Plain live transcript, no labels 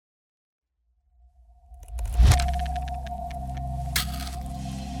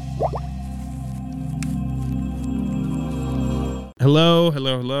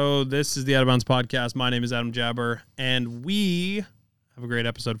Hello. This is the Out of Bounds Podcast. My name is Adam Jabber, and we have a great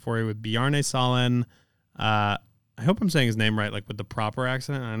episode for you with Bjarne Salen. I hope I'm saying his name right, like with the proper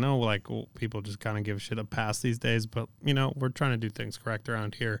accent. I know people just kind of give shit a pass these days, but we're trying to do things correct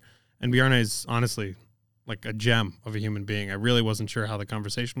around here. And Bjarne is honestly like a gem of a human being. I really wasn't sure how the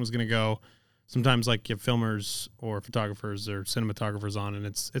conversation was going to go. Sometimes like you have filmers or photographers or cinematographers on, and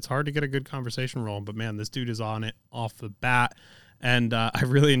it's hard to get a good conversation rolling. But man, this dude is on it off the bat. And I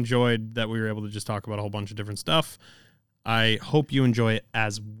really enjoyed that we were able to just talk about a whole bunch of different stuff. I hope you enjoy it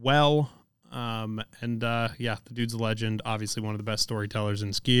as well. The dude's a legend. Obviously one of the best storytellers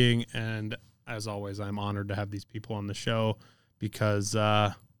in skiing. And as always, I'm honored to have these people on the show because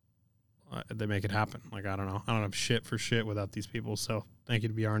they make it happen. Like, I don't know. I don't have shit for shit without these people. So thank you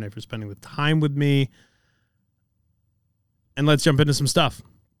to Bjarne for spending the time with me. And let's jump into some stuff.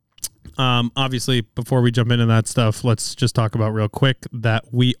 Obviously, before we jump into that stuff, let's just talk about real quick that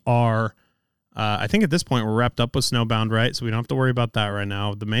we are, I think at this point we're wrapped up with Snowbound, right? So we don't have to worry about that right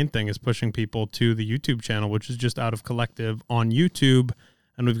now. The main thing is pushing people to the YouTube channel, which is just Out of Collective on YouTube.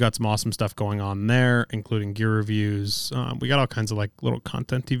 And we've got some awesome stuff going on there, including gear reviews. We got all kinds of like little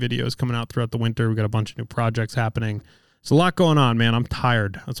content-y videos coming out throughout the winter. We got a bunch of new projects happening. There's a lot going on, man. I'm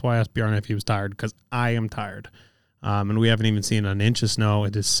tired. That's why I asked Bjarne if he was tired, because I am tired. And we haven't even seen an inch of snow.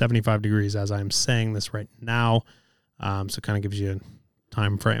 It is 75 degrees as I'm saying this right now. So it kind of gives you a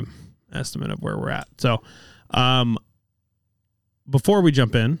time frame estimate of where we're at. So before we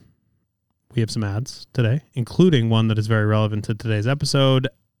jump in, we have some ads today, including one that is very relevant to today's episode.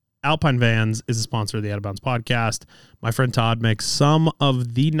 Alpine Vans is a sponsor of the Out of Bounds Podcast. My friend Todd makes some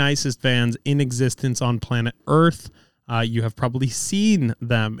of the nicest vans in existence on planet Earth. You have probably seen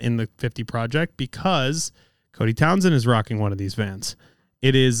them in the 50 Project because Cody Townsend is rocking one of these vans.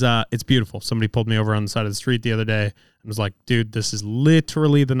 It's beautiful. Somebody pulled me over on the side of the street the other day and was like, dude, this is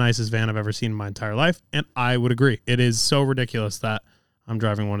literally the nicest van I've ever seen in my entire life. And I would agree. It is so ridiculous that I'm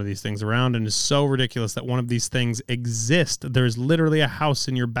driving one of these things around, and it's so ridiculous that one of these things exists. There's literally a house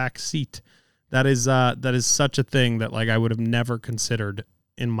in your back seat. That is such a thing that like I would have never considered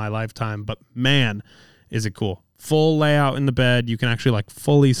in my lifetime. But man, is it cool. Full layout in the bed. You can actually like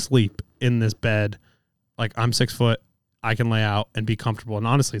fully sleep in this bed. Like, I'm 6 foot, I can lay out and be comfortable. And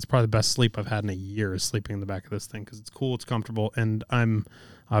honestly, it's probably the best sleep I've had in a year is sleeping in the back of this thing because it's cool, it's comfortable, and I'm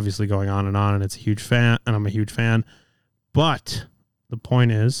obviously going on, and it's a huge fan, and I'm a huge fan. But the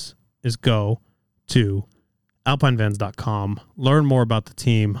point is go to alpinevans.com, learn more about the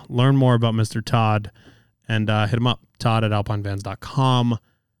team, learn more about Mr. Todd, and hit him up, Todd at alpinevans.com.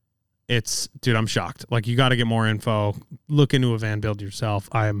 Dude, I'm shocked. Like, you got to get more info. Look into a van build yourself.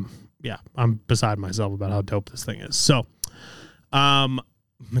 I'm beside myself about how dope this thing is. So,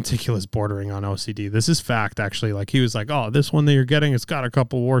 meticulous bordering on OCD. This is fact, actually. Like, he was like, oh, this one that you're getting, it's got a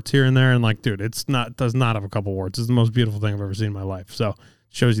couple warts here and there. And like, dude, does not have a couple warts. It's the most beautiful thing I've ever seen in my life. So,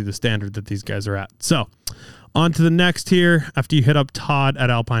 shows you the standard that these guys are at. So, on to the next here. After you hit up Todd at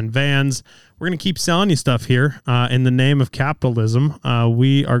Alpine Vans, we're going to keep selling you stuff here. In the name of capitalism,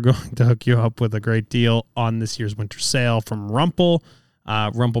 we are going to hook you up with a great deal on this year's winter sale from Rumpel.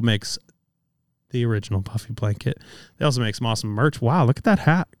 Rumpel makes the original puffy blanket. They also make some awesome merch. Wow, look at that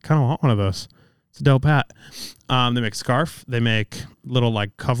hat. Kind of want one of those. It's a dope hat. They make scarf. They make little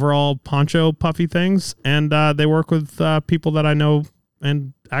like coverall poncho puffy things. And they work with people that I know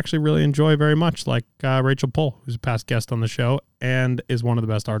and actually really enjoy very much, like Rachel Pohl, who's a past guest on the show and is one of the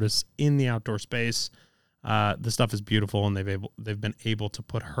best artists in the outdoor space. The stuff is beautiful, and they've been able to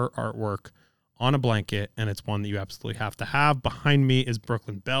put her artwork on a blanket, and it's one that you absolutely have to have. Behind me is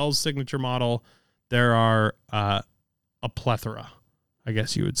Brooklyn Bell's signature model. There are a plethora, I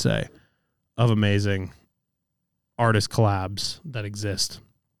guess you would say, of amazing artist collabs that exist,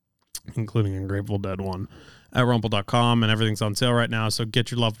 including a Grateful Dead one at Rumpel.com, and everything's on sale right now. So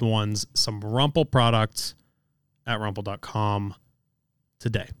get your loved ones some Rumpel products at Rumpel.com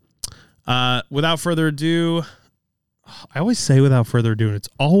today. Without further ado, I always say without further ado, and it's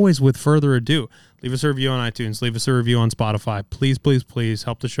always with further ado. Leave us a review on iTunes. Leave us a review on Spotify. Please, please, please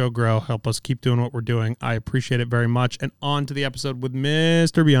help the show grow. Help us keep doing what we're doing. I appreciate it very much. And on to the episode with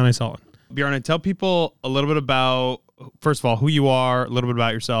Mr. Bjarne Salen. Bjarne, tell people a little bit about, first of all, who you are, a little bit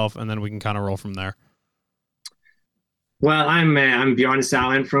about yourself, and then we can kind of roll from there. Well, I'm Bjarne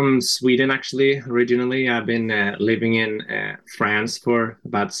Salen from Sweden, actually. Originally, I've been living in France for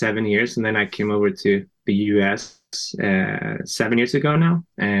about 7 years, and then I came over to the US 7 years ago now,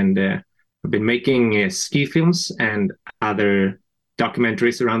 and I've been making ski films and other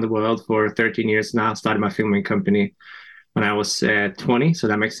documentaries around the world for 13 years now. Started my filming company when I was 20, so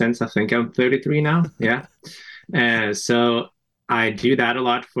that makes sense. I think I'm 33 now. Yeah. So I do that a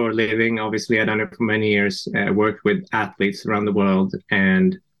lot for a living. Obviously, I've done it for many years. Worked with athletes around the world,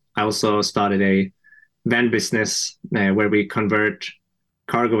 and I also started a van business where we convert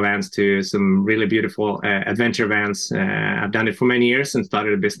cargo vans to some really beautiful adventure vans. I've done it for many years and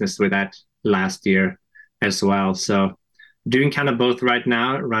started a business with that last year as well. So doing kind of both right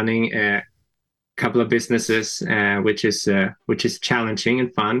now, running a couple of businesses, which is challenging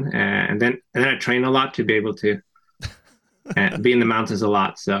and fun, and then I train a lot to be able to be in the mountains a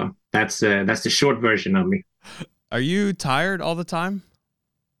lot. So that's the short version of me. Are you tired all the time?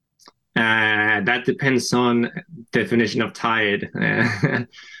 That depends on definition of tired.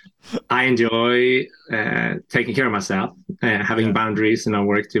 I enjoy taking care of myself, having boundaries and not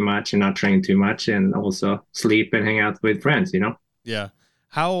work too much and not train too much, and also sleep and hang out with friends, you know? Yeah.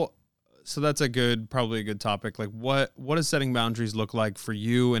 So that's probably a good topic. Like what does setting boundaries look like for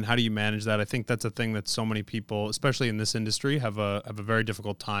you, and how do you manage that? I think that's a thing that so many people, especially in this industry, have a very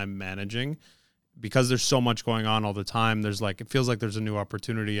difficult time managing, because there's so much going on all the time. It feels like there's a new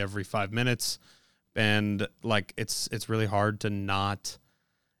opportunity every 5 minutes, and like it's really hard to not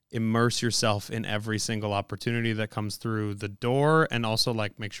immerse yourself in every single opportunity that comes through the door, and also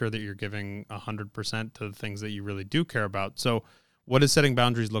like make sure that you're giving 100% to the things that you really do care about. So what does setting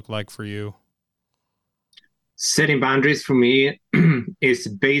boundaries look like for you? Setting boundaries for me is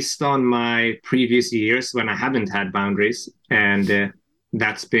based on my previous years when I haven't had boundaries, and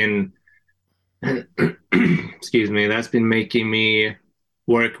that's been excuse me, that's been making me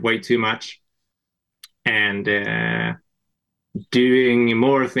work way too much and doing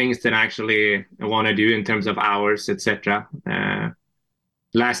more things than I actually want to do in terms of hours, etc.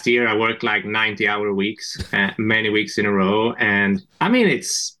 Last year, I worked like 90-hour weeks, many weeks in a row. And I mean,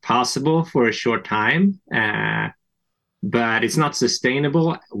 it's possible for a short time, but it's not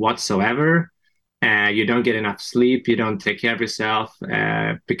sustainable whatsoever. You don't get enough sleep. You don't take care of yourself.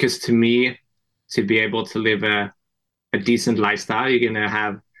 Because to me, to be able to live a decent lifestyle, you're going to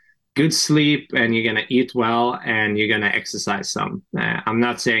have good sleep and you're going to eat well and you're going to exercise some. I'm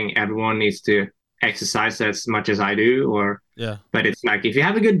not saying everyone needs to exercise as much as I do, but it's like if you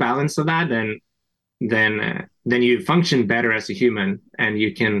have a good balance of that, then you function better as a human, and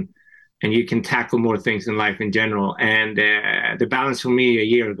you can tackle more things in life in general. And the balance for me a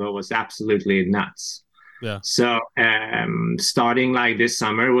year ago was absolutely nuts. Yeah. So starting like this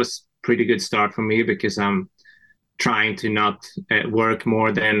summer was pretty good start for me, because I'm trying to not work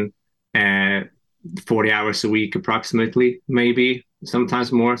more than 40 hours a week approximately, maybe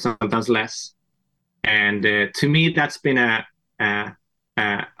sometimes more, sometimes less. And to me, that's been a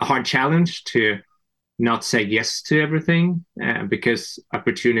hard challenge to not say yes to everything, because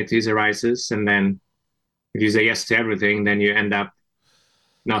opportunities arises. And then if you say yes to everything, then you end up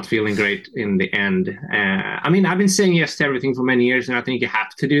not feeling great in the end. I mean, I've been saying yes to everything for many years, and I think you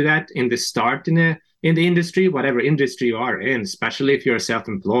have to do that in the start in the industry, whatever industry you are in, especially if you're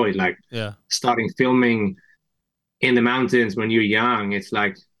self-employed, like starting filming in the mountains when you're young. It's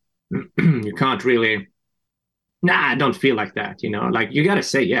like, you can't really, I don't feel like that, you know, like you got to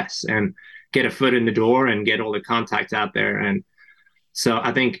say yes and get a foot in the door and get all the contacts out there. And so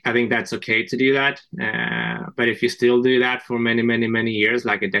I think that's okay to do that. But if you still do that for many, many, many years,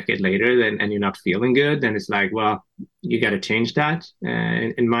 like a decade later, then, and you're not feeling good, then it's like, well, you got to change that,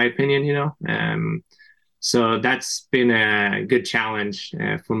 in my opinion, you know. So that's been a good challenge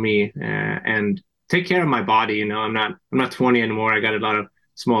for me, and take care of my body. You know, I'm not 20 anymore. I got a lot of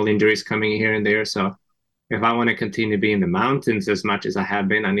small injuries coming here and there. So if I want to continue to be in the mountains as much as I have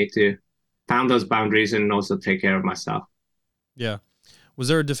been, I need to find those boundaries and also take care of myself. Yeah. Was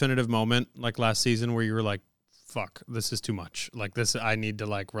there a definitive moment like last season where you were like, fuck, this is too much? Like this, I need to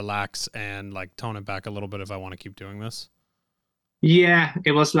like relax and like tone it back a little bit if I want to keep doing this? Yeah,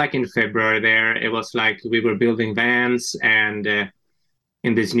 it was like in February there. It was like we were building vans, and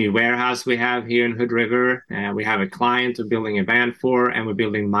in this new warehouse we have here in Hood River, we have a client we're building a van for, and we're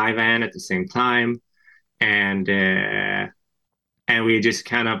building my van at the same time. And we just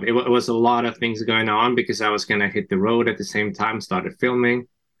kind of, it was a lot of things going on, because I was going to hit the road at the same time, started filming,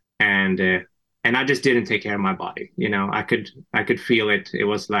 and I just didn't take care of my body. You know, I could feel it. It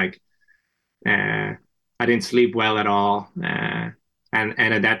was like, I didn't sleep well at all. And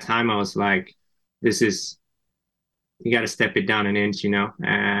at that time I was like, you got to step it down an inch, you know.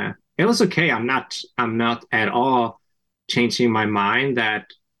 It was okay. I'm not at all changing my mind that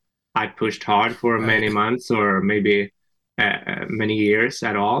I pushed hard for many months or maybe many years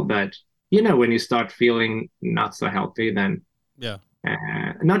at all. But, you know, when you start feeling not so healthy, then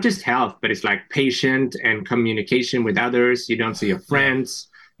not just health, but it's like patient and communication with others. You don't see your friends.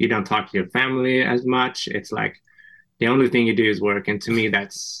 You don't talk to your family as much. It's like the only thing you do is work. And to me,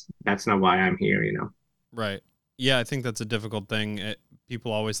 that's not why I'm here, you know? Right. Yeah, I think that's a difficult thing.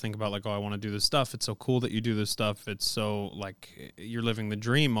 People always think about like, oh, I want to do this stuff. It's so cool that you do this stuff. It's so like you're living the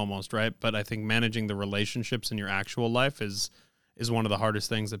dream almost, right? But I think managing the relationships in your actual life is one of the hardest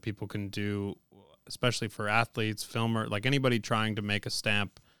things that people can do, especially for athletes, filmer, like anybody trying to make a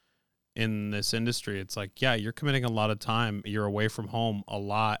stamp in this industry. It's like, yeah, you're committing a lot of time. You're away from home a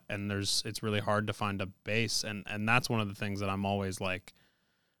lot, and it's really hard to find a base. And that's one of the things that I'm always like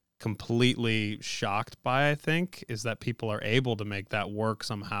completely shocked by, I think, is that people are able to make that work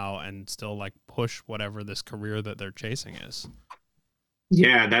somehow and still like push whatever this career that they're chasing is.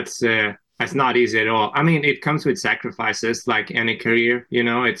 Yeah, that's not easy at all. I mean, it comes with sacrifices like any career, you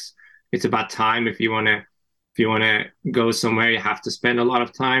know, it's about time. If you want to go somewhere, you have to spend a lot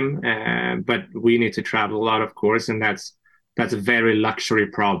of time. But we need to travel a lot, of course, and that's a very luxury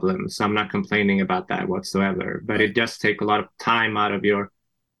problem. So I'm not complaining about that whatsoever. But it does take a lot of time out of your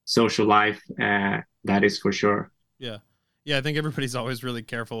social life. That is for sure. Yeah. Yeah, I think everybody's always really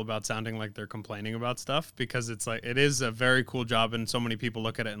careful about sounding like they're complaining about stuff, because it's like it is a very cool job, and so many people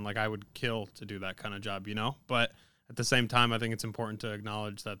look at it and like, I would kill to do that kind of job, you know? But at the same time, I think it's important to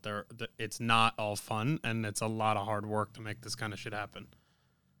acknowledge that it's not all fun, and it's a lot of hard work to make this kind of shit happen.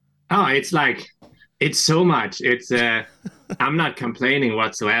 Oh, it's so much. I'm not complaining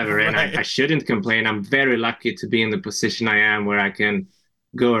whatsoever, and Right. I shouldn't complain. I'm very lucky to be in the position I am, where I can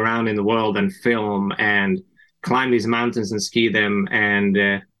go around in the world and film and climb these mountains and ski them,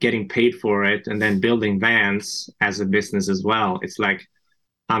 and getting paid for it, and then building vans as a business as well. It's like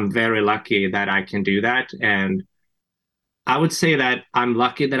I'm very lucky that I can do that. And I would say that I'm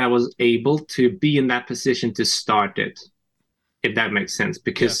lucky that I was able to be in that position to start it, if that makes sense.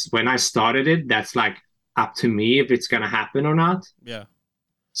 Because when I started it, that's like up to me if it's going to happen or not. Yeah.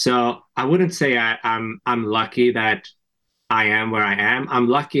 So I wouldn't say I'm lucky that I am where I am. I'm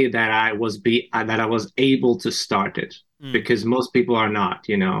lucky that I was able to start it, because most people are not,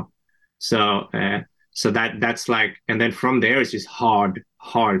 you know. So that's like, and then from there it's just hard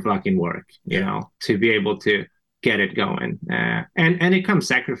fucking work, you know, to be able to get it going. And it comes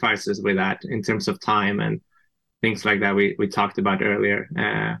sacrifices with that in terms of time and things like that we talked about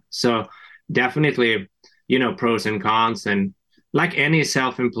earlier. So definitely, you know, pros and cons. And like any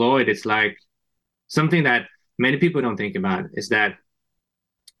self-employed, it's like something that many people don't think about is that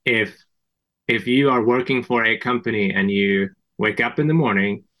if you are working for a company and you wake up in the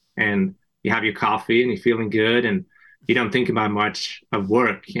morning and you have your coffee and you're feeling good and you don't think about much of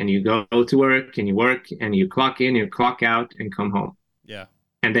work, and you go to work and you clock in, you clock out and come home. Yeah.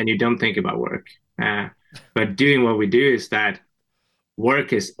 And then you don't think about work. But doing what we do is that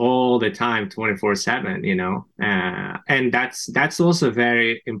work is all the time, 24/7, you know. And that's also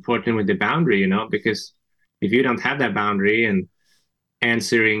very important with the boundary, you know, because if you don't have that boundary and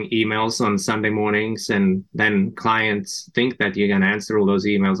answering emails on Sunday mornings, and then clients think that you're going to answer all those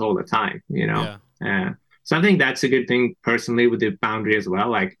emails all the time, you know. Yeah. So I think that's a good thing personally with the boundary as well.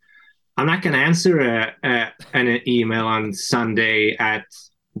 Like, I'm not going to answer an email on Sunday at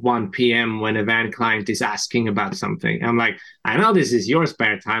 1 p.m. when a van client is asking about something. I'm like, I know this is your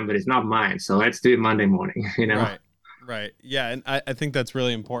spare time, but it's not mine. So let's do it Monday morning, you know? Right. Yeah. And I think that's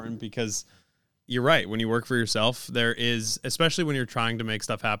really important, because you're right. When you work for yourself, there is, especially when you're trying to make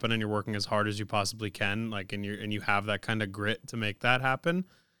stuff happen and you're working as hard as you possibly can, like, and you have that kind of grit to make that happen,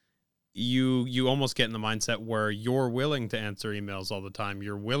 you almost get in the mindset where you're willing to answer emails all the time.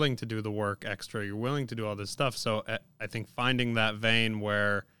 You're willing to do the work extra. You're willing to do all this stuff. So I think finding that vein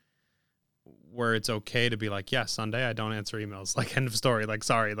where it's okay to be like, yeah, Sunday I don't answer emails, like, end of story. Like,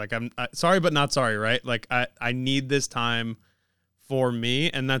 sorry, like I'm sorry, but not sorry. Right. Like I need this time for me.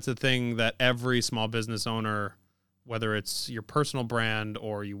 And that's a thing that every small business owner, whether it's your personal brand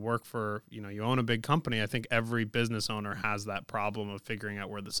or you work for, you know, you own a big company, I think every business owner has that problem of figuring out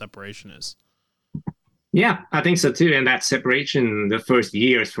where the separation is. Yeah, I think so too. And that separation, the first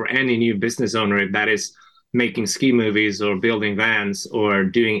years for any new business owner, if that is making ski movies or building vans or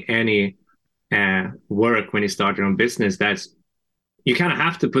doing any work when you start your own business, that's, you kind of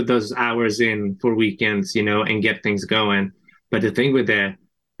have to put those hours in for weekends, you know, and get things going. But the thing with the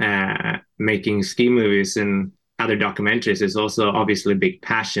making ski movies and other documentaries is also obviously a big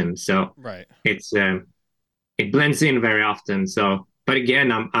passion. So it's it blends in very often. So, but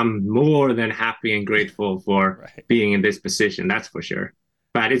again, I'm more than happy and grateful for being in this position. That's for sure.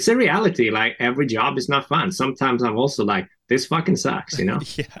 But it's a reality. Like, every job is not fun. Sometimes I'm also like, this fucking sucks, you know?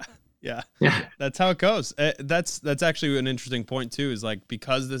 Yeah. That's how it goes. That's actually an interesting point too, is like,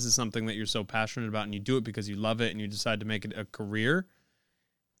 because this is something that you're so passionate about and you do it because you love it and you decide to make it a career,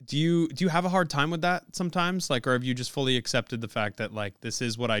 Do you have a hard time with that sometimes? Like, or have you just fully accepted the fact that like this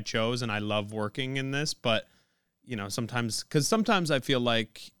is what I chose and I love working in this? But you know, sometimes, because sometimes I feel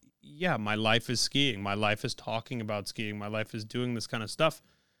like, yeah, my life is skiing, my life is talking about skiing, my life is doing this kind of stuff.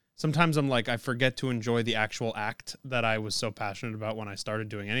 Sometimes I'm like, I forget to enjoy the actual act that I was so passionate about when I started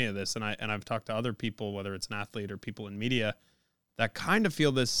doing any of this. And I've talked to other people, whether it's an athlete or people in media, that kind of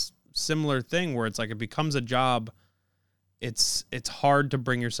feel this similar thing where it's like it becomes a job. It's hard to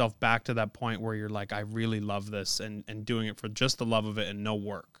bring yourself back to that point where you're like, I really love this and doing it for just the love of it and no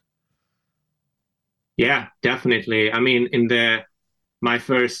work. Yeah, definitely. I mean, my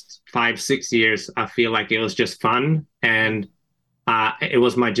first 5, 6 years, I feel like it was just fun, and it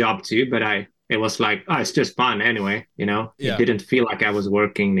was my job too. But it was like, oh, it's just fun anyway. You know, Yeah. it didn't feel like I was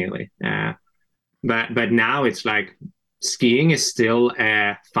working nearly. But now it's like skiing is still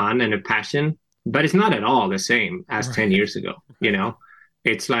fun and a passion, but it's not at all the same as 10 years ago. You know,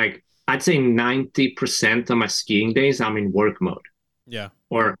 it's like I'd say 90% of my skiing days I'm in work mode. Yeah.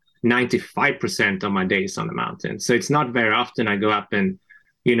 Or 95% of my days on the mountain. So it's not very often I go up and,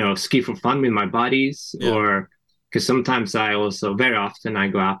 you know, ski for fun with my buddies, or because sometimes very often I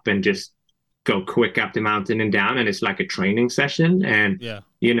go up and just go quick up the mountain and down, and it's like a training session. And,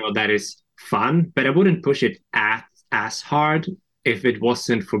 you know, that is fun, but I wouldn't push it as hard if it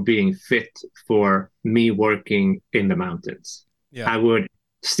wasn't for being fit for me working in the mountains. I would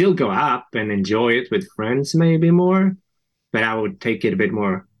still go up and enjoy it with friends maybe more, but I would take it a bit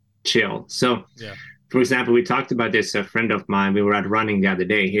more chill. So, for example, we talked about this, a friend of mine, we were out running the other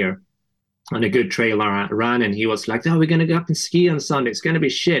day here on a good trail run, and he was like, oh, we're going to go up and ski on Sunday. It's going to be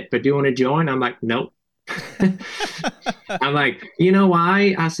shit, but do you want to join? I'm like, nope. I'm like, you know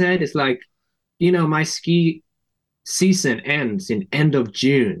why? I said, it's like, you know, my ski season ends in end of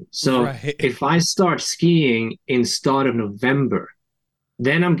June. So if I start skiing in start of November,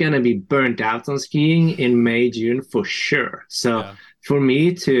 then I'm going to be burnt out on skiing in May, June for sure. So for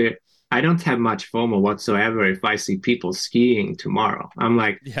me I don't have much FOMO whatsoever if I see people skiing tomorrow. I'm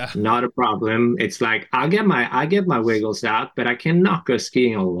like, not a problem. It's like, I get my wiggles out, but I cannot go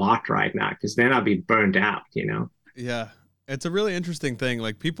skiing a lot right now because then I'll be burnt out, you know? Yeah. It's a really interesting thing.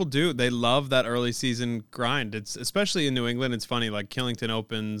 Like people they love that early season grind. It's especially in New England. It's funny, like Killington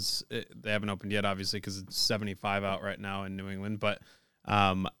opens, they haven't opened yet, obviously, because it's 75 out right now in New England, but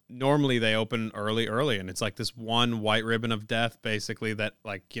normally they open early, and it's like this one white ribbon of death basically that,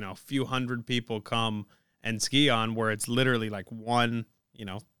 like, you know, a few hundred people come and ski on, where it's literally like one, you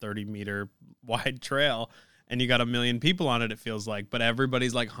know, 30-meter wide trail, and you got 1 million people on it, it feels like, but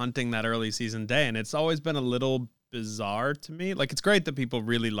everybody's like hunting that early season day. And it's always been a little bizarre to me. Like, it's great that people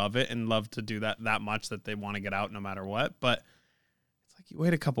really love it and love to do that much that they want to get out no matter what, but it's like you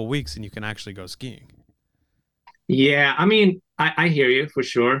wait a couple weeks and you can actually go skiing. Yeah, I mean, I hear you for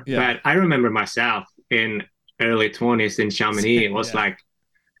sure, but I remember myself in early 20s in Chamonix. It was like,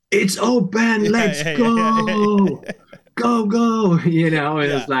 it's open, let's go, go, you know.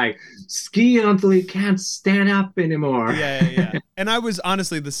 It was like ski until you can't stand up anymore. And I was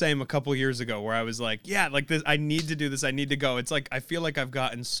honestly the same a couple years ago, where I was like, like this, I need to do this, I need to go. It's like I feel like I've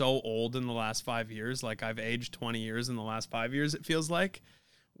gotten so old in the last 5 years, like I've aged 20 years in the last 5 years, it feels like.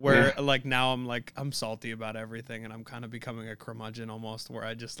 Where like now I'm salty about everything, and I'm kind of becoming a curmudgeon almost, where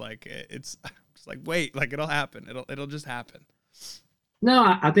I just like it's just like, wait, like it'll happen, it'll just happen.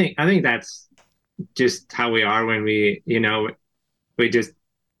 No, I think that's just how we are when we, you know, we just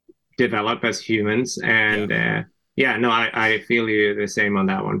develop as humans, and I feel you the same on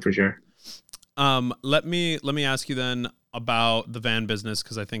that one for sure. Let me ask you then about the van business,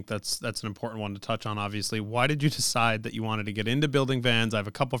 because I think that's an important one to touch on. Obviously, why did you decide that you wanted to get into building vans? I have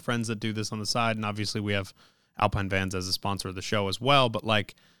a couple of friends that do this on the side, and obviously we have Alpine Vans as a sponsor of the show as well. But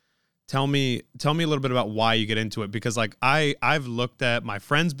like, tell me a little bit about why you get into it, because like I've looked at my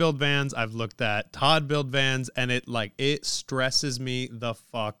friends build vans, I've looked at Todd build vans, and it stresses me the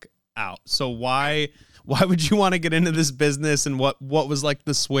fuck out. So why would you want to get into this business, and what was like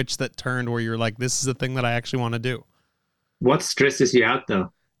the switch that turned where you're like, this is the thing that I actually want to do? What stresses you out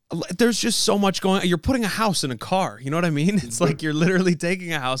though? There's just so much going on. You're putting a house in a car. You know what I mean? It's like you're literally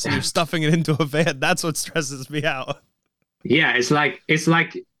taking a house and you're stuffing it into a van. That's what stresses me out. Yeah, it's like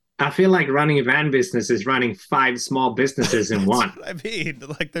I feel like running a van business is running 5 small businesses in one. What I mean,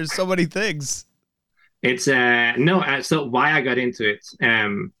 like there's so many things. It's so why I got into it.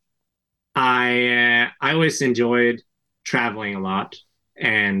 I always enjoyed traveling a lot,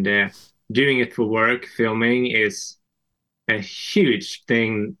 and doing it for work. Filming is a huge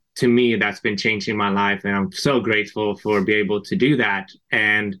thing to me that's been changing my life, and I'm so grateful for being able to do that.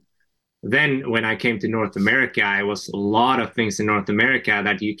 And then when I came to North America, it was a lot of things in North America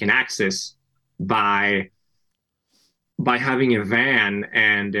that you can access by having a van,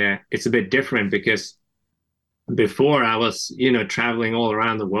 and it's a bit different because before I was, traveling all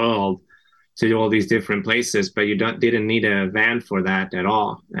around the world to all these different places, but you didn't need a van for that at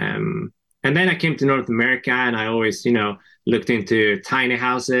all. And then I came to North America, and I always, looked into tiny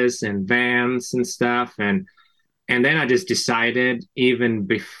houses and vans and stuff, and then I just decided, even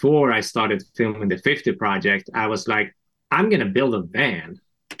before I started filming the 50 project, I was like, I'm gonna build a van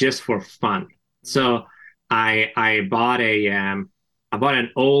just for fun. So I bought an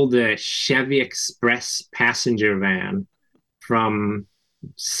old Chevy Express passenger van from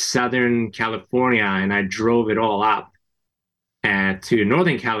Southern California, and I drove it all up to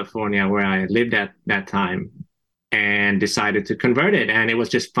Northern California, where I lived at that time, and decided to convert it. And it was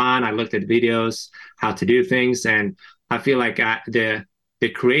just fun. I looked at videos, how to do things, and I feel like the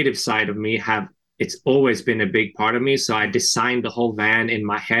creative side of me it's always been a big part of me. So I designed the whole van in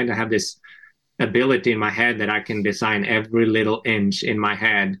my head. I have this ability in my head that I can design every little inch in my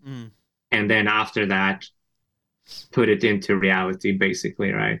head, and then after that put it into reality,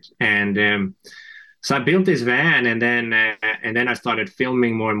 basically, right? And so I built this van, and then I started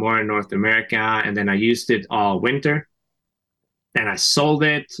filming more and more in North America, and then I used it all winter. Then I sold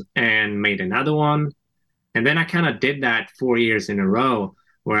it and made another one, and then I kind of did that 4 years in a row,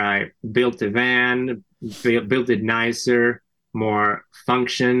 where I built the van, built it nicer, more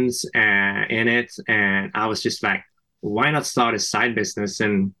functions in it, and I was just like, why not start a side business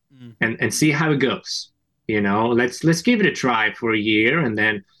and see how it goes? Let's give it a try for a year, and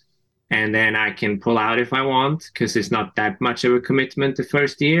then I can pull out if I want, because it's not that much of a commitment the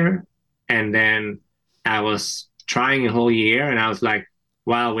first year. And then I was trying a whole year, and I was like,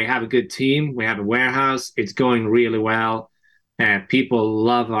 well, we have a good team, we have a warehouse, it's going really well. People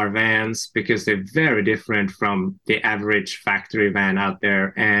love our vans because they're very different from the average factory van out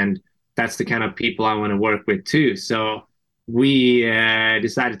there. And that's the kind of people I want to work with too. So we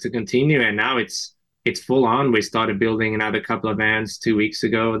decided to continue, and now it's full on. We started building another couple of vans 2 weeks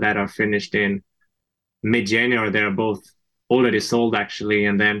ago that are finished in mid-January. They're both already sold, actually.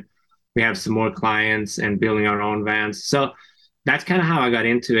 And then we have some more clients and building our own vans. So that's kind of how I got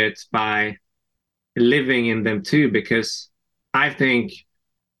into it, by living in them too, because I think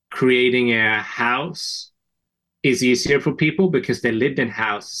creating a house is easier for people because they lived in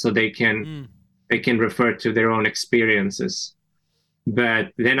house, so they can refer to their own experiences.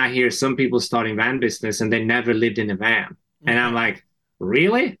 But then I hear some people starting van business and they never lived in a van, and I'm like,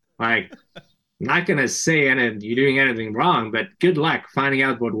 really? Like, I'm not gonna say you're doing anything wrong, but good luck finding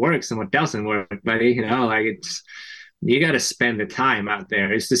out what works and what doesn't work, buddy. You got to spend the time out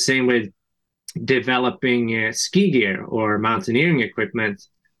there. It's the same with developing ski gear or mountaineering equipment.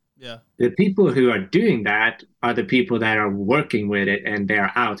 Yeah. The people who are doing that are the people that are working with it, and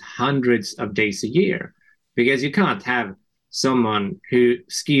they're out hundreds of days a year, because you can't have someone who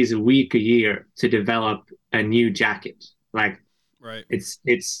skis a week a year to develop a new jacket. Like, right.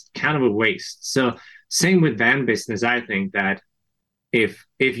 It's kind of a waste. So same with van business. I think that if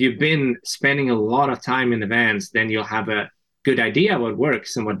you've been spending a lot of time in the vans, then you'll have a good idea what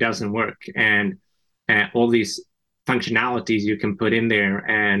works and what doesn't work, and all these functionalities you can put in there.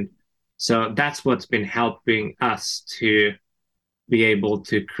 And so that's what's been helping us to be able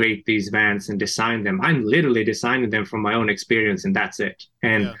to create these vans and design them. I'm literally designing them from my own experience, and that's it.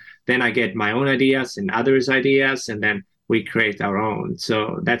 And then I get my own ideas and others' ideas, and then we create our own.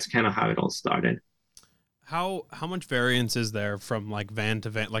 So that's kind of how it all started. How much variance is there from like van to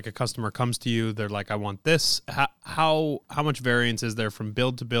van? Like, a customer comes to you, they're like, I want this. How much variance is there from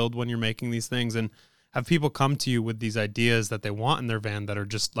build to build when you're making these things? And have people come to you with these ideas that they want in their van that are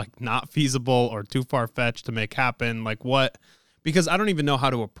just like not feasible or too far fetched to make happen? Like, what? Because I don't even know how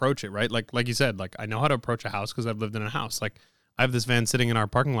to approach it, right? Like you said, like, I know how to approach a house because I've lived in a house. Like, I have this van sitting in our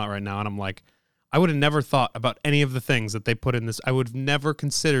parking lot right now, and I'm like, I would have never thought about any of the things that they put in this. I would have never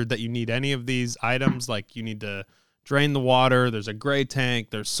considered that you need any of these items. Like, you need to drain the water. There's a gray tank.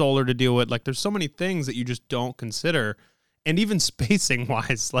 There's solar to deal with. Like, there's so many things that you just don't consider. And even spacing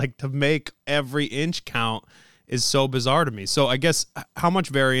wise, like, to make every inch count is so bizarre to me. So I guess, how much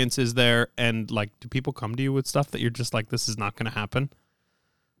variance is there? And like, do people come to you with stuff that you're just like, this is not going to happen?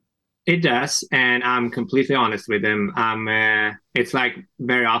 It does, and I'm completely honest with them. It's like,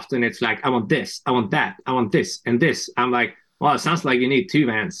 very often it's like, I want this, I want that, I want this and this. I'm like, well, it sounds like you need two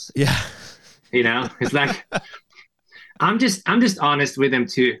vans. Yeah. It's like, I'm just honest with them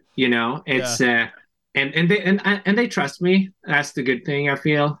too. It's and they trust me. That's the good thing, I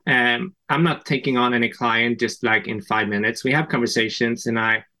feel. I'm not taking on any client just like in 5 minutes. We have conversations, and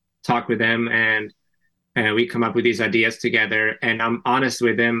I talk with them, and we come up with these ideas together. And I'm honest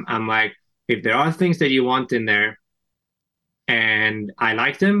with them. I'm like, if there are things that you want in there and I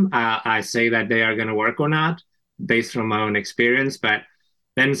like them, I say that they are going to work or not based on my own experience. But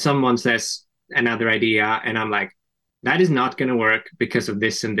then someone says another idea, and I'm like, that is not going to work because of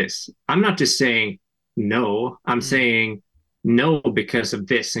this and this. I'm not just saying no, I'm saying no because of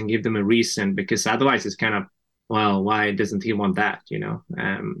this and give them a reason, because otherwise it's kind of, well, why doesn't he want that?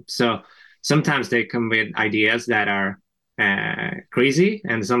 So sometimes they come with ideas that are crazy,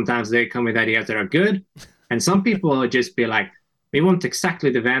 and sometimes they come with ideas that are good. And some people will just be like, we want exactly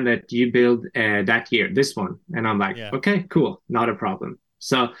the van that you build that year, this one. And I'm like, okay, cool, not a problem.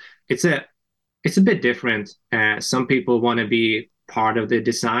 So it's a bit different. Some people want to be part of the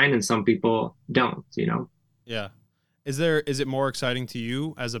design and some people don't, Yeah. Is it more exciting to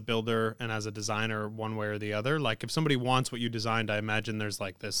you as a builder and as a designer one way or the other? Like if somebody wants what you designed, I imagine there's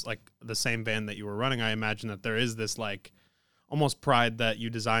like this, like the same van that you were running, I imagine that there is this like almost pride that you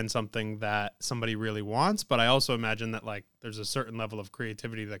designed something that somebody really wants. But I also imagine that like there's a certain level of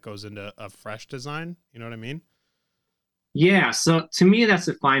creativity that goes into a fresh design. You know what I mean? Yeah. So to me, that's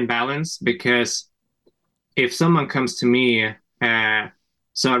a fine balance, because if someone comes to me,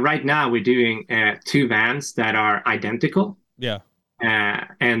 so right now we're doing 2 vans that are identical. Yeah.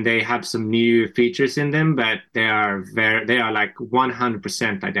 And they have some new features in them, but they are like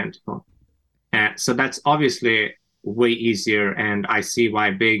 100% identical. So that's obviously way easier, and I see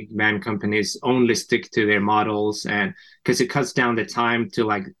why big van companies only stick to their models, and because it cuts down the time to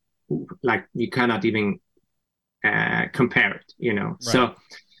like you cannot even compare it, Right.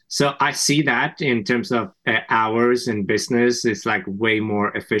 So I see that in terms of hours in business, it's like way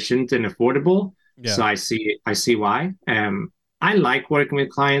more efficient and affordable. Yeah. So I see why. I like working with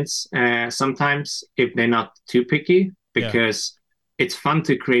clients sometimes if they're not too picky, because it's fun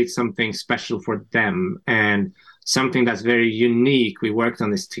to create something special for them and something that's very unique. We worked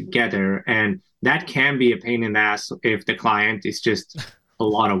on this together, and that can be a pain in the ass if the client is just a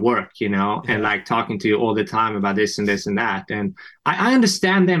lot of work, and like talking to you all the time about this and this and that. And I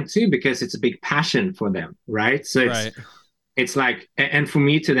understand them too, because it's a big passion for them, right? So it's like, and for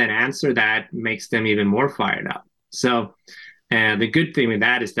me to then answer that makes them even more fired up. So the good thing with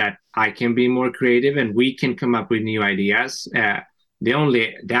that is that I can be more creative and we can come up with new ideas. The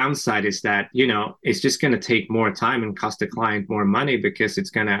only downside is that, it's just going to take more time and cost the client more money, because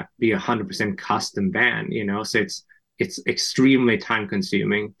it's going to be 100% custom van, so it's extremely time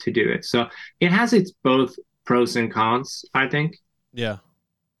consuming to do it. So it has its both pros and cons, I think. Yeah.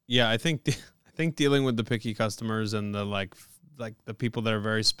 I think dealing with the picky customers and the like the people that are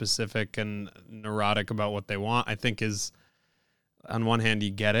very specific and neurotic about what they want, I think is, on one hand,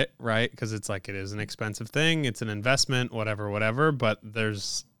 you get it, right? Because it's like, it is an expensive thing. It's an investment, whatever. But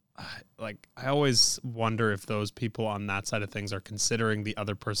there's like, I always wonder if those people on that side of things are considering the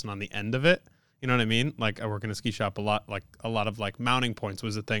other person on the end of it. You know what I mean? Like, I work in a ski shop a lot. Like, a lot of like mounting points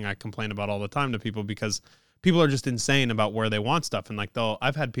was a thing I complain about all the time to people, because people are just insane about where they want stuff. And like,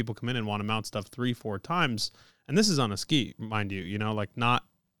 I've had people come in and want to mount stuff 3-4 times. And this is on a ski, mind you, like not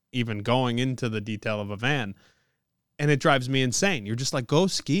even going into the detail of a van. And it drives me insane. You're just like, go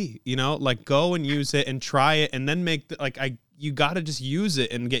ski, like go and use it and try it. And then you got to just use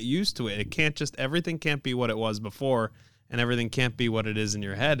it and get used to it. It can't just, everything can't be what it was before. And everything can't be what it is in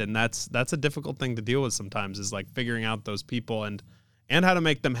your head. And that's a difficult thing to deal with sometimes, is like figuring out those people and how to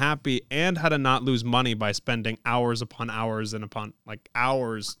make them happy and how to not lose money by spending hours upon hours and upon like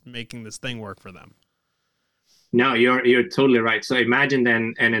hours making this thing work for them. No, you're totally right. So imagine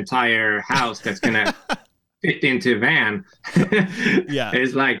then an entire house that's going to fit into a van. Yeah.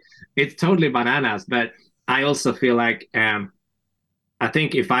 It's totally bananas. But I also feel like, I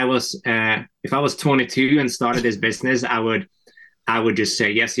think if I was 22 and started this business, I would just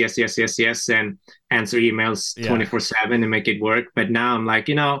say yes, and answer emails 24/7 and make it work. But now I'm like,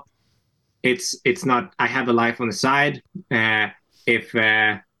 it's not. I have a life on the side. If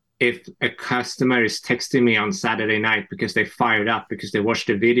a customer is texting me on Saturday night because they fired up because they watched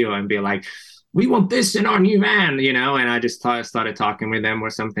the video and be like, we want this in our new van, and I just started talking with them or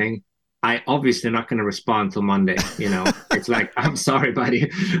something, I obviously not going to respond till Monday, It's like, I'm sorry, buddy.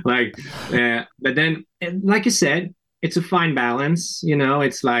 Like, but then, like you said, it's a fine balance,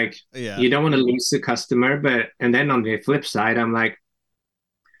 it's like, you don't want to lose the customer, and then on the flip side, I'm like,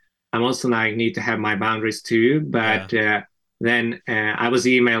 I'm also like, need to have my boundaries too. But then I was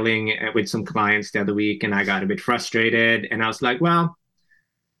emailing with some clients the other week and I got a bit frustrated and I was like, well,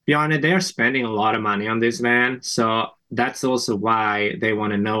 Bjarne, they're spending a lot of money on this van. So that's also why they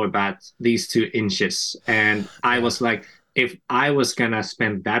want to know about these 2 inches. And I was like, if I was gonna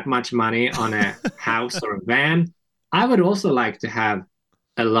spend that much money on a house or a van, I would also like to have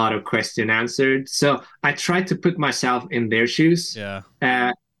a lot of question answered. So I try to put myself in their shoes Yeah.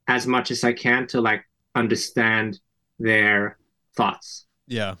 uh, as much as I can to like understand their thoughts.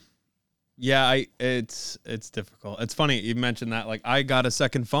 Yeah. Yeah, it's difficult. It's funny you mentioned that. Like, I got a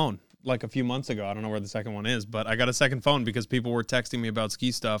second phone like a few months ago. I don't know where the second one is, but I got a second phone because people were texting me about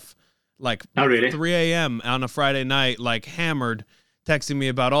ski stuff like Oh, really? 3 a.m. on a Friday night, like hammered, texting me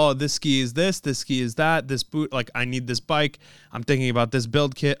about, oh, this ski is this ski is that, this boot, like I need this bike. I'm thinking about this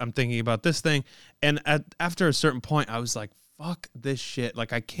build kit. I'm thinking about this thing. And after a certain point, I was like, fuck this shit.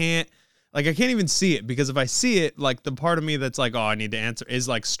 Like I can't even see it, because if I see it, like the part of me that's like, oh, I need to answer is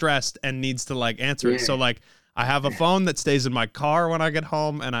like stressed and needs to like answer it. So like I have a phone that stays in my car when I get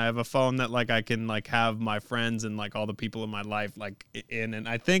home, and I have a phone that like I can like have my friends and like all the people in my life like in. And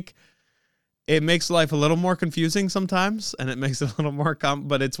I think it makes life a little more confusing sometimes, and it makes it a little more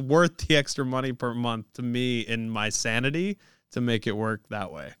but it's worth the extra money per month to me in my sanity to make it work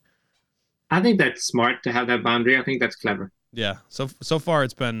that way. I think that's smart to have that boundary. I think that's clever. Yeah. So far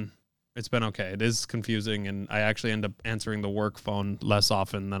it's been okay. It is confusing, and I actually end up answering the work phone less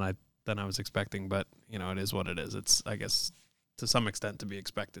often than I was expecting, but you know, it is what it is. It's, I guess, to some extent to be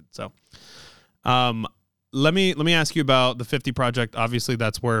expected. So, let me ask you about the 50 project. Obviously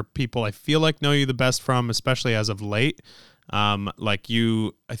that's where people I feel like know you the best from, especially as of late. Like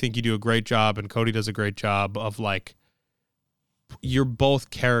I think you do a great job, and Cody does a great job of like, you're both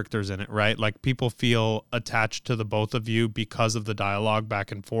characters in it, right? Like people feel attached to the both of you because of the dialogue back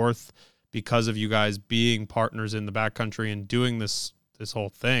and forth, because of you guys being partners in the backcountry and doing this whole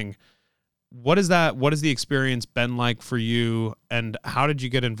thing. What is the experience been like for you, and how did you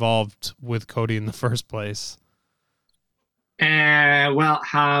get involved with Cody in the first place? Well,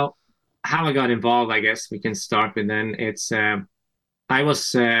 how I got involved, I guess we can start with then. It's I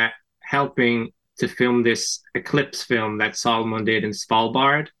was helping to film this eclipse film that Salomon did in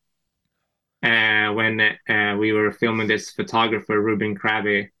Svalbard. When we were filming this photographer, Ruben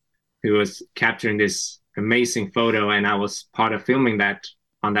Krabbe, who was capturing this amazing photo, and I was part of filming that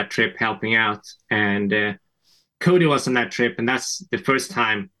on that trip, helping out. And Cody was on that trip, and that's the first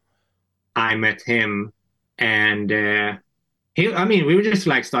time I met him. And we were just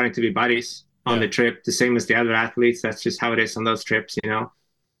like starting to be buddies on the trip, the same as the other athletes. That's just how it is on those trips, you know.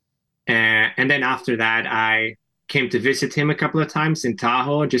 And then after that, I came to visit him a couple of times in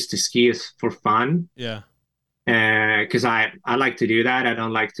Tahoe just to ski for fun. Yeah. Because I like to do that. I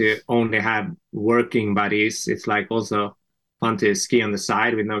don't like to only have working buddies. It's like also fun to ski on the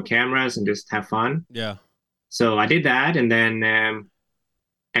side with no cameras and just have fun. Yeah. So I did that, and then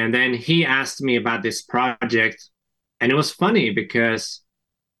he asked me about this project, and it was funny because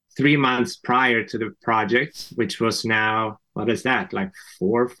 3 months prior to the project, which was now, what is that, like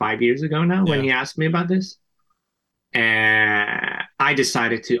 4 or 5 years ago now, when he asked me about this, I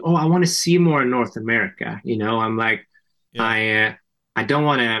decided I want to see more in North America. You know, I'm like, I don't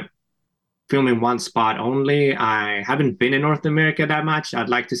want to film in one spot only. I haven't been in North America that much. I'd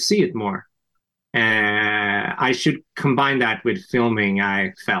like to see it more. I should combine that with filming,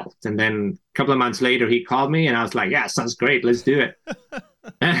 I felt. And then a couple of months later, he called me, and I was like, yeah, sounds great. Let's do it.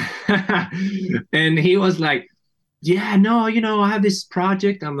 And he was like, yeah, no, you know, I have this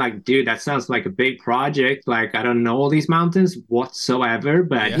project. I'm like, dude, that sounds like a big project. Like, I don't know all these mountains whatsoever,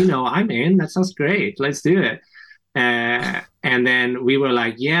 but you know, I'm in. That sounds great. Let's do it. And then we were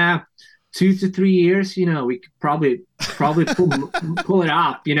like, yeah, 2 to 3 years, you know, we could probably pull it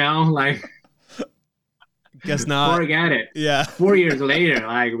up, you know, like. Guess not. Forget it. Yeah. 4 years later,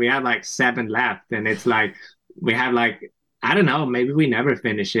 like we have like 7 left, and it's like we have like, I don't know, maybe we never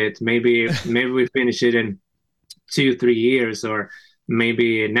finish it. Maybe we finish it in 2-3 years, or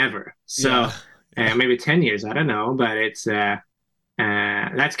maybe never. So maybe 10 years. I don't know, but it's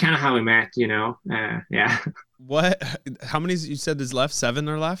that's kind of how we met, you know. Yeah. How many you said is left? 7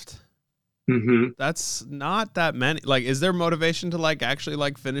 are left? Mm-hmm. That's not that many. Like, is there motivation to like actually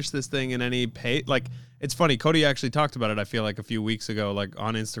like finish this thing in any pace? Like, it's funny. Cody actually talked about it, I feel like a few weeks ago, like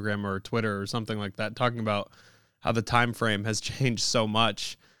on Instagram or Twitter or something like that, talking about how the time frame has changed so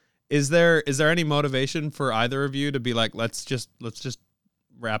much. Is there any motivation for either of you to be like, let's just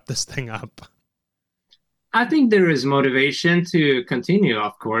wrap this thing up? I think there is motivation to continue,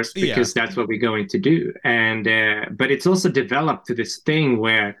 of course, because that's what we're going to do. And but it's also developed to this thing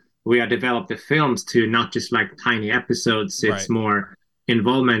where we have developed the films to not just like tiny episodes. It's more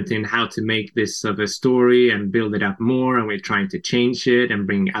involvement in how to make this of a story and build it up more. And we're trying to change it and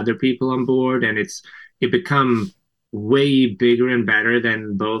bring other people on board. And it become way bigger and better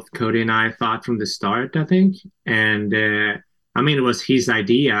than both Cody and I thought from the start, I think. And I mean, it was his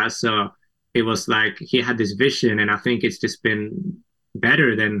idea, so it was like he had this vision, and I think it's just been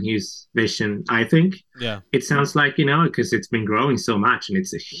better than his vision. I think. Yeah. It sounds like, because it's been growing so much, and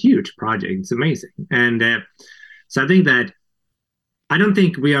it's a huge project. It's amazing, and so I think that I don't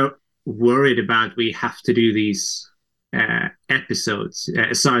think we are worried about we have to do these episodes.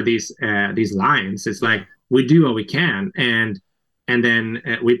 These lines. It's like we do what we can, and then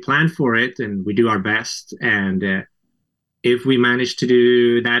we plan for it, and we do our best. And if we manage to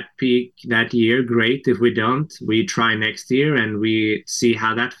do that peak that year, great. If we don't, we try next year and we see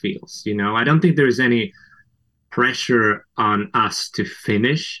how that feels. I don't think there's any pressure on us to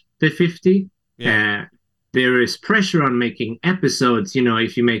finish the 50. Yeah. There is pressure on making episodes.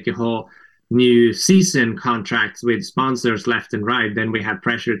 If you make a whole new season contracts with sponsors left and right, then we have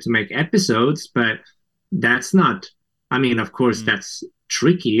pressure to make episodes. But that's not, I mean, of course, that's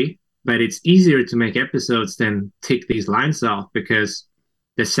tricky, but it's easier to make episodes than tick these lines off, because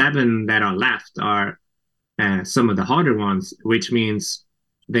the 7 that are left are some of the harder ones, which means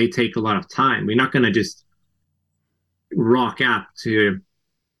they take a lot of time. We're not going to just rock up to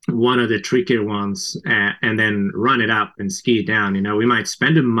one of the trickier ones and then run it up and ski it down. We might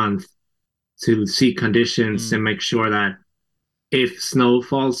spend a month to see conditions and make sure that if snow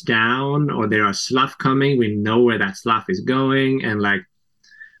falls down or there are slough coming, we know where that slough is going. And like,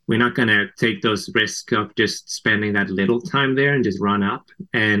 we're not going to take those risks of just spending that little time there and just run up.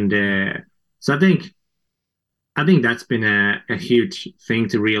 And so I think that's been a huge thing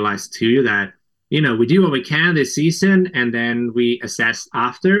to realize too, that we do what we can this season, and then we assess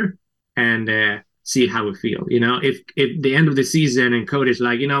after and see how we feel. If the end of the season and Cody's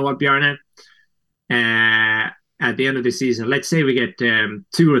like, what, Bjarne, at the end of the season, let's say we get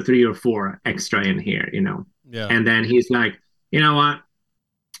 2 or 3 or 4 extra in here, Yeah. and then he's like, you know what,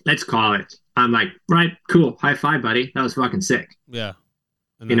 let's call it. I'm like, right, cool, high five, buddy. That was fucking sick. Yeah.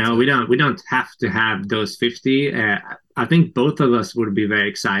 We don't have to have those 50. I think both of us would be very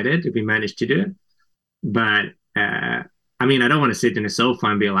excited if we managed to do it. But I mean, I don't want to sit in a sofa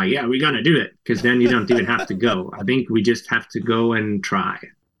and be like, yeah, we're going to do it, because then you don't even have to go. I think we just have to go and try.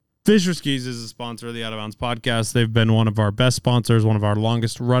 Fischer Skis is a sponsor of the Out of Bounds podcast. They've been one of our best sponsors, one of our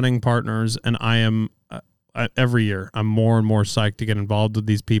longest running partners. And I am every year, I'm more and more psyched to get involved with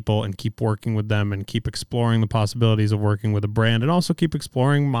these people and keep working with them and keep exploring the possibilities of working with a brand, and also keep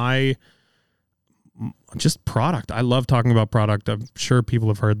exploring my just product. I love talking about product. I'm sure people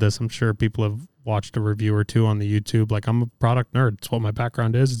have heard this. I'm sure people have watched a review or two on the YouTube. Like, I'm a product nerd. It's what my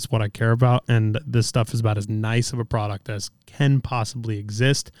background is. It's what I care about. And this stuff is about as nice of a product as can possibly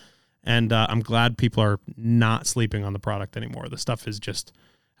exist. And I'm glad people are not sleeping on the product anymore. The stuff has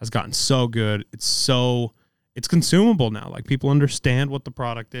gotten so good. It's consumable now. Like, people understand what the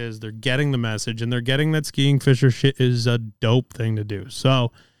product is. They're getting the message, and they're getting that skiing Fischer shit is a dope thing to do.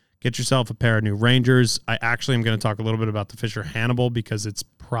 So get yourself a pair of new Rangers. I actually am going to talk a little bit about the Fischer Hannibal, because it's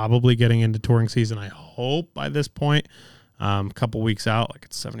probably getting into touring season, I hope, by this point. A couple weeks out. Like,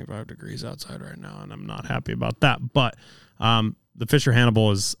 it's 75 degrees outside right now, and I'm not happy about that. But the Fischer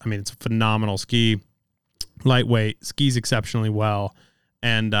Hannibal is, I mean, it's a phenomenal ski. Lightweight, skis exceptionally well.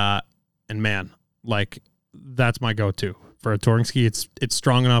 And man, like, that's my go-to for a touring ski. It's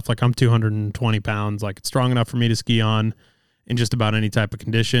strong enough. Like, I'm 220 pounds. Like, it's strong enough for me to ski on in just about any type of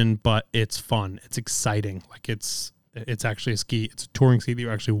condition, but it's fun. It's exciting. Like, it's actually a ski. It's a touring ski that you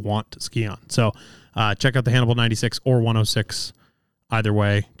actually want to ski on. So check out the Hannibal 96 or 106. Either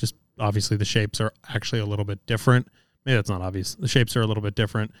way, just obviously the shapes are actually a little bit different. Maybe that's not obvious. The shapes are a little bit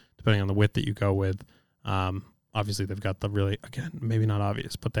different depending on the width that you go with. Obviously, they've got the really, again, maybe not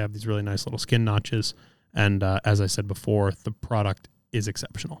obvious, but they have these really nice little skin notches. And as I said before, the product is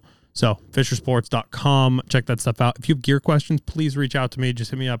exceptional. So fischersports.com, check that stuff out. If you have gear questions, please reach out to me.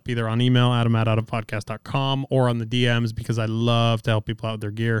 Just hit me up either on email, adam@outofpodcast.com, or on the DMs, because I love to help people out with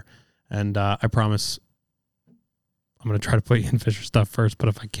their gear. And I promise I'm going to try to put you in Fischer stuff first, but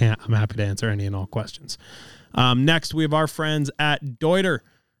if I can't, I'm happy to answer any and all questions. Next, we have our friends at Deuter.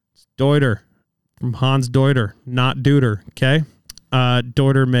 It's Deuter from Hans Deuter, not Deuter, okay?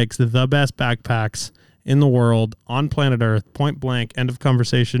 Deuter makes the best backpacks in the world, on planet Earth, point blank, end of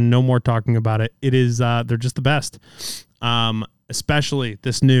conversation, no more talking about it. It is, they're just the best. Especially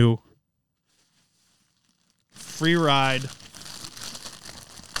this new Freeride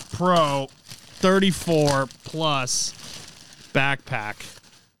Pro 34 Plus backpack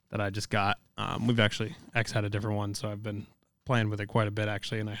that I just got. We've actually, X had a different one, so I've been playing with it quite a bit,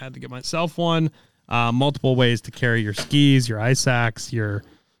 actually, and I had to get myself one. Multiple ways to carry your skis, your ice axe, your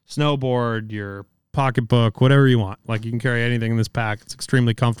snowboard, your pocketbook, whatever you want. Like, you can carry anything in this pack. It's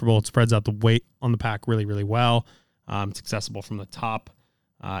extremely comfortable. It spreads out the weight on the pack really, really well. It's accessible from the top.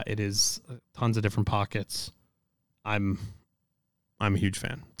 It is tons of different pockets. I'm a huge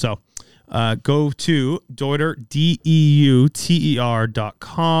fan. So go to Deuter,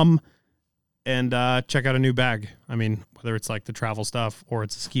 DEUTER.com and check out a new bag. I mean, whether it's like the travel stuff or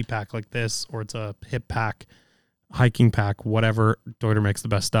it's a ski pack like this or it's a hip pack, hiking pack, whatever, Deuter makes the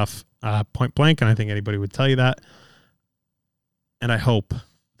best stuff, point blank. And I think anybody would tell you that. And I hope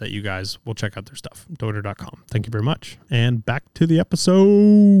that you guys will check out their stuff. Deuter.com. Thank you very much. And back to the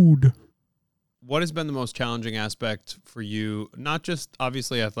episode. What has been the most challenging aspect for you? Not just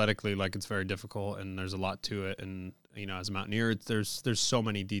obviously athletically, like it's very difficult and there's a lot to it. And, you know, as a mountaineer, there's so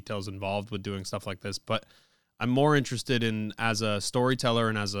many details involved with doing stuff like this, but I'm more interested in, as a storyteller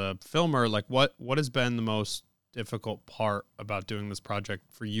and as a filmer, like what has been the most difficult part about doing this project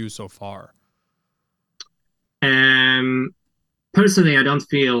for you so far? Personally, I don't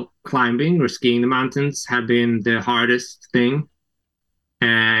feel climbing or skiing the mountains have been the hardest thing.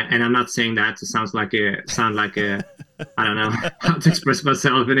 And I'm not saying that to sound like a I don't know how to express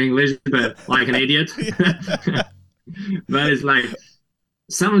myself in English, but like an idiot. But it's like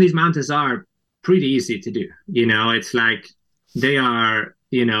some of these mountains are pretty easy to do. You know, it's like they are,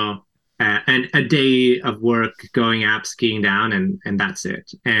 you know, and a day of work going up, skiing down, and that's it.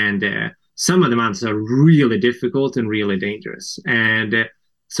 And some of the mountains are really difficult and really dangerous. And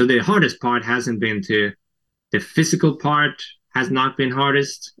so the hardest part hasn't been to the physical part has not been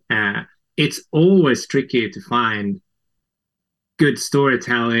hardest. It's always tricky to find good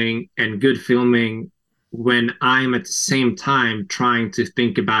storytelling and good filming when I'm at the same time trying to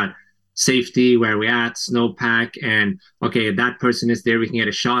think about safety, where we at, snowpack, and okay, that person is there, we can get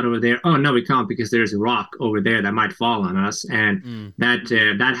a shot over there. Oh no, we can't because there's a rock over there that might fall on us, and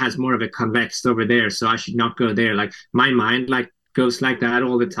that has more of a convex over there, so I should not go there. Like my mind like goes like that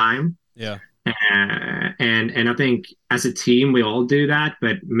all the time. Yeah. And I think as a team we all do that,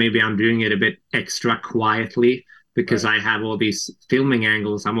 but maybe I'm doing it a bit extra quietly because I have all these filming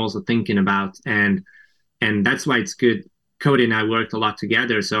angles I'm also thinking about, and that's why it's good. Cody and I worked a lot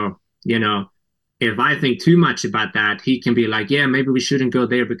together, so you know, if I think too much about that, he can be like, yeah, maybe we shouldn't go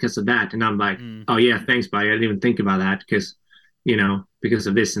there because of that, and I'm like, oh yeah, thanks buddy, I didn't even think about that because, you know, because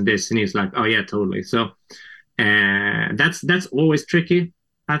of this and this, and he's like, oh yeah, totally. So that's always tricky,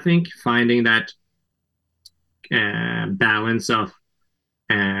 I think, finding that balance of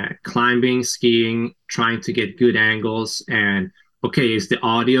climbing, skiing, trying to get good angles, and okay, is the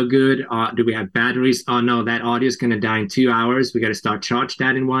audio good? Do we have batteries? Oh no, that audio is going to die in 2 hours. We got to start charge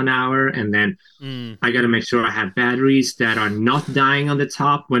that in 1 hour. And then I got to make sure I have batteries that are not dying on the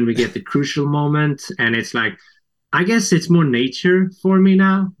top when we get the crucial moment. And it's like, I guess it's more nature for me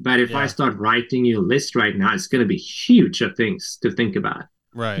now. But if I start writing you a list right now, it's going to be huge of things to think about.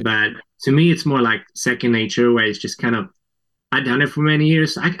 Right. But to me, it's more like second nature, where it's just kind of, I've done it for many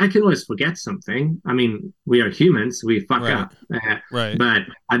years. I can always forget something. I mean, we are humans. We fuck up. But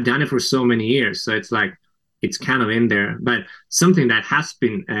I've done it for so many years. So it's like, it's kind of in there. But something that has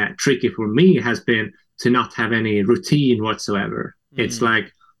been tricky for me has been to not have any routine whatsoever. It's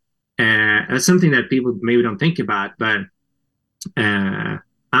like, that's something that people maybe don't think about. But I'm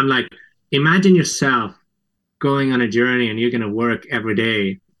like, imagine yourself going on a journey and you're going to work every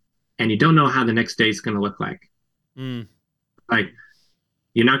day and you don't know how the next day is going to look like. Like,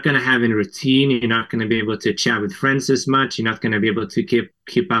 you're not going to have any routine. You're not going to be able to chat with friends as much. You're not going to be able to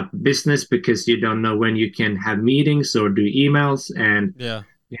keep up business because you don't know when you can have meetings or do emails. And,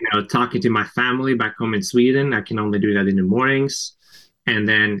 you know, talking to my family back home in Sweden, I can only do that in the mornings, and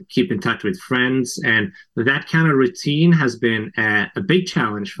then keep in touch with friends. And that kind of routine has been a big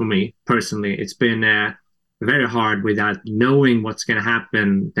challenge for me personally. It's been very hard without knowing what's going to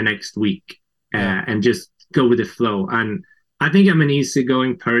happen the next week and just go with the flow. And I think I'm an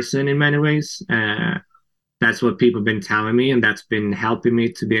easygoing person in many ways. That's what people have been telling me, and that's been helping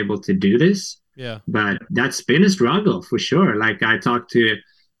me to be able to do this. Yeah. But that's been a struggle for sure. Like I talked to,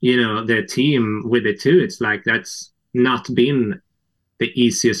 you know, the team with it too. It's like that's not been the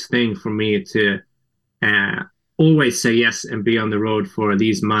easiest thing for me to always say yes and be on the road for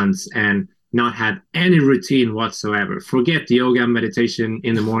these months and not have any routine whatsoever. Forget yoga, meditation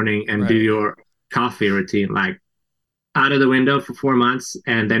in the morning and do your coffee routine. Like, out of the window for 4 months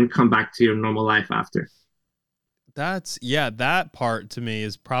and then come back to your normal life after. That part to me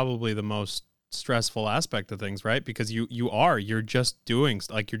is probably the most stressful aspect of things, right? Because you're just doing,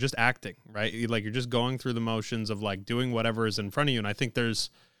 like, you're just acting, right? Like, you're just going through the motions of like doing whatever is in front of you. And I think there's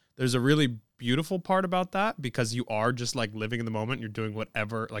a really beautiful part about that, because you are just like living in the moment. You're doing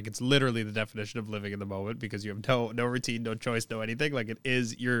whatever, like it's literally the definition of living in the moment, because you have no routine, no choice, no anything. Like it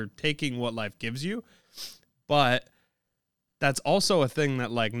is, you're taking what life gives you. But that's also a thing that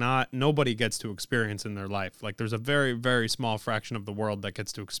like nobody gets to experience in their life. Like there's a very, very small fraction of the world that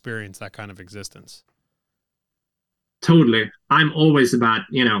gets to experience that kind of existence. Totally. I'm always about,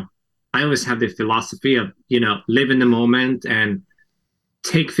 I always have the philosophy of, live in the moment and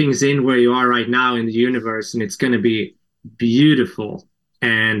take things in where you are right now in the universe, and it's going to be beautiful.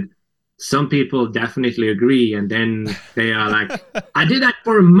 And some people definitely agree. And then they are like, I did that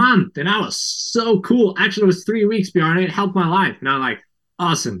for a month and that was so cool. Actually, it was 3 weeks, Bjorn. It helped my life. And I'm like,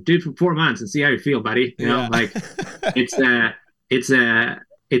 awesome, do it for 4 months and see how you feel, buddy. You know, like it's a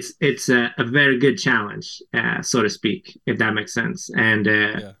very good challenge, so to speak, if that makes sense. And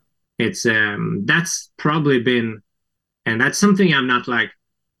it's that's probably been, and that's something I'm not like,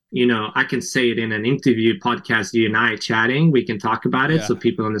 I can say it in an interview podcast, you and I chatting, we can talk about it so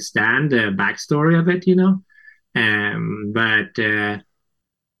people understand the backstory of it,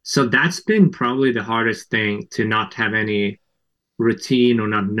 so that's been probably the hardest thing, to not have any routine or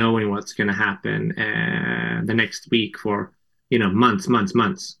not knowing what's going to happen the next week for,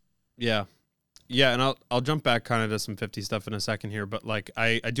 months. Yeah. And I'll jump back kind of to some 50 stuff in a second here, but like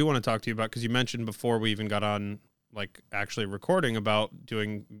I do want to talk to you about, because you mentioned before we even got on like actually recording, about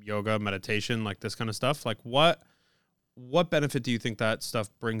doing yoga, meditation, like this kind of stuff. Like what benefit do you think that stuff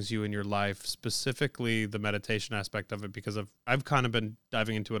brings you in your life, specifically the meditation aspect of it? Because I've kind of been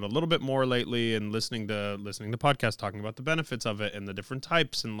diving into it a little bit more lately, and listening to podcasts talking about the benefits of it and the different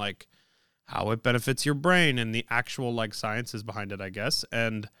types, and like how it benefits your brain and the actual like sciences behind it, I guess.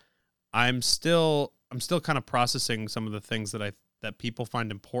 And I'm still kind of processing some of the things that people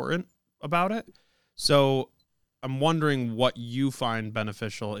find important about it. So I'm wondering what you find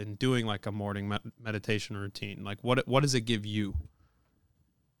beneficial in doing like a morning meditation routine. Like what does it give you?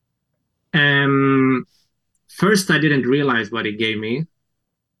 First, I didn't realize what it gave me.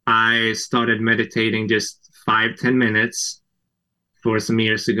 I started meditating just 5-10 minutes for some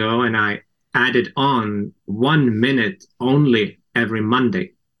years ago, and I added on 1 minute only every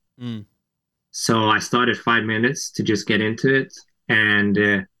Monday. So I started 5 minutes to just get into it,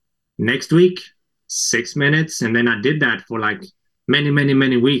 and next week 6 minutes, and then I did that for like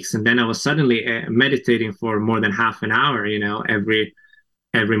many weeks, and then I was suddenly meditating for more than half an hour,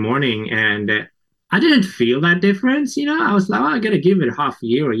 every morning, and I didn't feel that difference. I was like, I gotta give it a half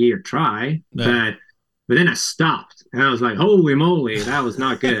year or a year try, but then I stopped, and I was like, holy moly, that was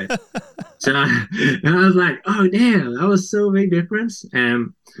not good. So and I was like, oh damn, that was so big difference.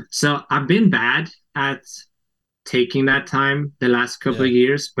 So I've been bad at taking that time the last couple of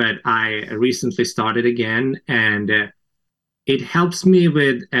years, but I recently started again, and it helps me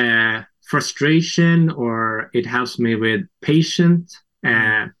with frustration, or it helps me with patience.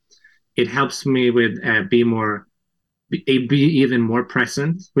 It helps me with be even more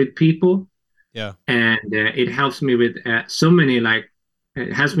present with people. And it helps me with so many, like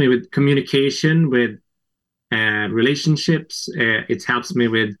it helps me with communication, with relationships. It helps me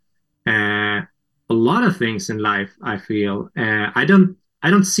with a lot of things in life, I feel. I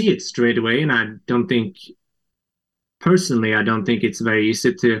don't see it straight away, and I don't think it's very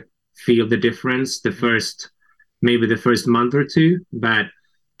easy to feel the difference maybe the first month or two, but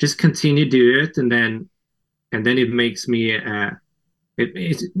just continue to do it, and then it makes me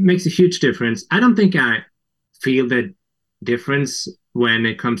it makes a huge difference. I don't think I feel the difference when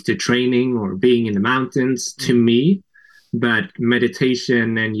it comes to training or being in the mountains to me, but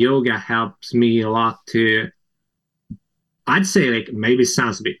meditation and yoga helps me a lot to, I'd say, like, maybe it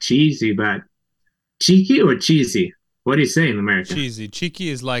sounds a bit cheesy, but cheeky or cheesy? What do you say in America? Cheesy. Cheeky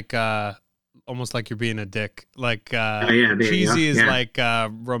is like almost like you're being a dick. Like cheesy is like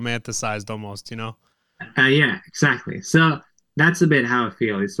romanticized almost, Yeah, exactly. So that's a bit how I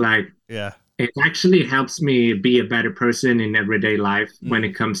feel. It's like, it actually helps me be a better person in everyday life when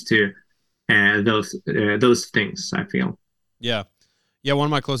it comes to those things, I feel. Yeah. One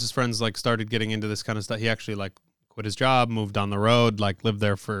of my closest friends like started getting into this kind of stuff. He actually like quit his job, moved down the road, like lived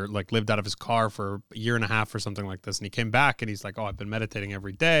out of his car for a year and a half or something like this. And he came back and he's like, oh, I've been meditating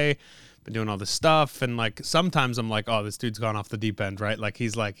every day, been doing all this stuff. And like, sometimes I'm like, oh, this dude's gone off the deep end, right? Like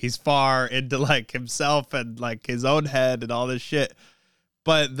he's far into like himself and like his own head and all this shit.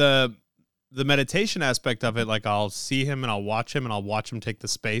 But the meditation aspect of it, like I'll see him and I'll watch him take the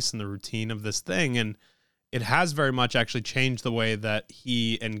space and the routine of this thing. And it has very much actually changed the way that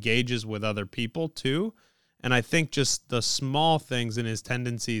he engages with other people too. And I think just the small things in his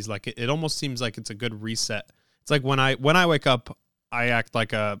tendencies, like it almost seems like it's a good reset. It's like when I wake up I act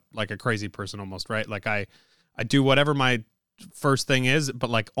like a crazy person almost, right? Like I do whatever my first thing is, but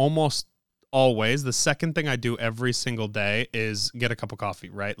like almost always the second thing I do every single day is get a cup of coffee,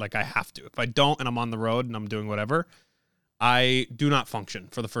 right? Like I have to. If I don't and I'm on the road and I'm doing whatever, I do not function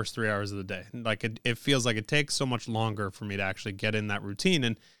for the first 3 hours of the day. Like it feels like it takes so much longer for me to actually get in that routine.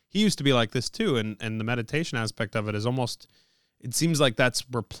 And he used to be like this too. And the meditation aspect of it is almost, it seems like that's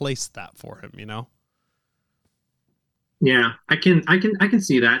replaced that for him, you know? Yeah, I can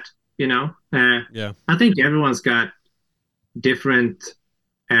see that, you know. Yeah. I think everyone's got different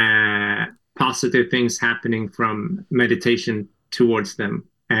positive things happening from meditation towards them,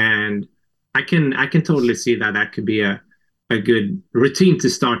 and I can totally see that could be a good routine to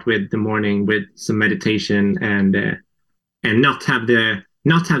start with the morning with some meditation, and not have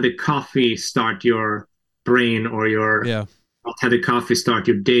the coffee start your brain, or not have the coffee start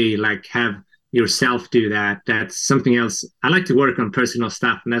your day. Like have yourself do that. That's something else. I like to work on personal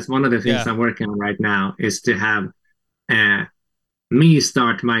stuff, and that's one of the things I'm working on right now, is to have me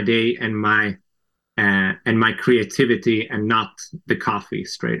start my day and my creativity, and not the coffee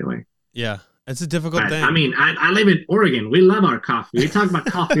straight away. Yeah, it's a difficult thing. I mean, I live in Oregon. We love our coffee. We talk about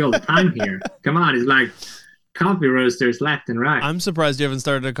coffee all the time here. Come on, it's like coffee roasters left and right. I'm surprised you haven't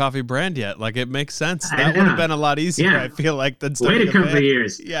started a coffee brand yet. Like it makes sense. That would have been a lot easier, I feel like, than starting wait a couple of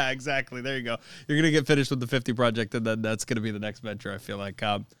years. Yeah, exactly. There you go. You're gonna get finished with the 50 project, and then that's gonna be the next venture, I feel like.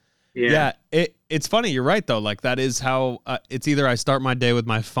 It's funny. You're right though. Like that is how it's either I start my day with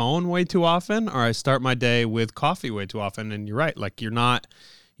my phone way too often, or I start my day with coffee way too often. And you're right. Like you're not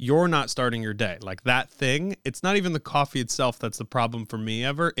starting your day like that thing. It's not even the coffee itself that's the problem for me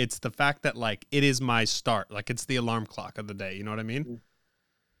ever. It's the fact that like it is my start. Like it's the alarm clock of the day. You know what I mean?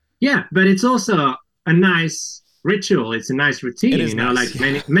 Yeah, but it's also a nice ritual. It's a nice routine. You know, nice.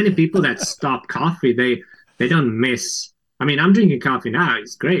 Like many people that stop coffee, they don't miss. I mean, I'm drinking coffee now.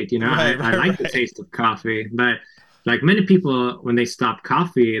 It's great. You know, I like the taste of coffee. But like many people, when they stop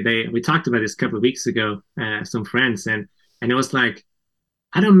coffee, we talked about this a couple of weeks ago, some friends, and it was like,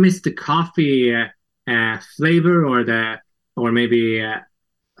 I don't miss the coffee flavor or maybe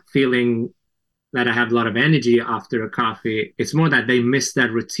feeling that I have a lot of energy after a coffee. It's more that they miss that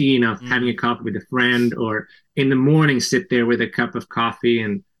routine of having a coffee with a friend, or in the morning sit there with a cup of coffee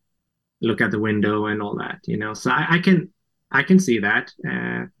and look out the window and all that. You know, so I can see that.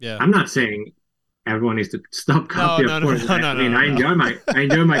 I'm not saying everyone needs to stop coffee. Of course, I enjoy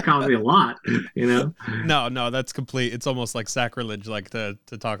my coffee a lot. You know. No, that's complete. It's almost like sacrilege, like to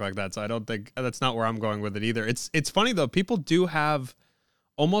talk like that. So I don't think that's not where I'm going with it either. It's funny though. People do have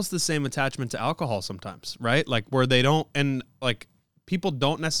almost the same attachment to alcohol sometimes, right? Like where they don't, and like people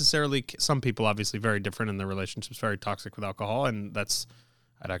don't necessarily. Some people obviously very different in their relationships, very toxic with alcohol, and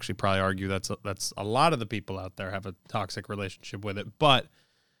I'd actually probably argue that's a lot of the people out there have a toxic relationship with it. But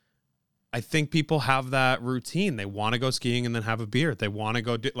I think people have that routine. They want to go skiing and then have a beer. They want to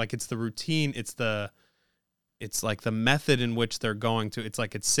go do, like, it's the routine. It's like the method in which they're going to, it's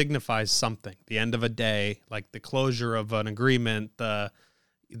like it signifies something, the end of a day, like the closure of an agreement, the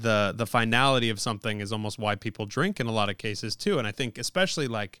finality of something is almost why people drink in a lot of cases too. And I think especially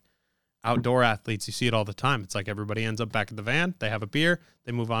like outdoor athletes, you see it all the time. It's like everybody ends up back at the van, they have a beer,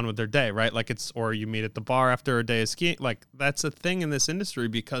 they move on with their day, right? Like or you meet at the bar after a day of skiing. Like that's a thing in this industry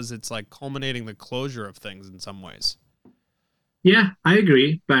because it's like culminating the closure of things in some ways. Yeah, I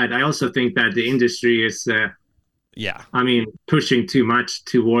agree. But I also think that the industry is, pushing too much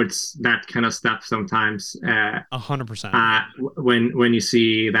towards that kind of stuff sometimes. 100%. When you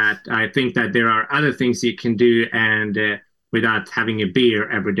see that, I think that there are other things you can do and without having a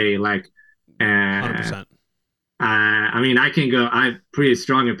beer every day, like 100%. I have pretty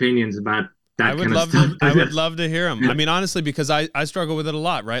strong opinions about that. I would love to hear them. I mean, honestly, because I struggle with it a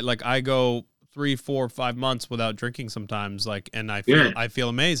lot, right? Like I go 3, 4, 5 months without drinking sometimes, like, and I feel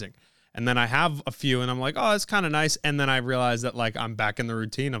amazing. And then I have a few and I'm like, oh, it's kind of nice. And then I realize that like I'm back in the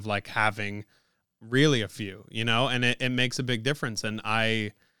routine of like having really a few, you know, and it makes a big difference. And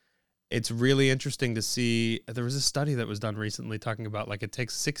it's really interesting to see. There was a study that was done recently talking about like it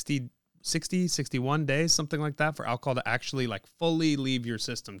takes 61 days, something like that, for alcohol to actually like fully leave your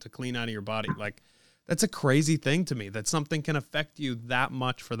system, to clean out of your body. Like that's a crazy thing to me that something can affect you that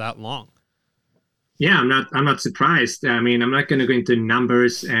much for that long. Yeah, I'm not surprised. I mean, I'm not going to go into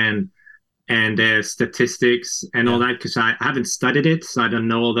numbers and statistics and all that because I haven't studied it, so I don't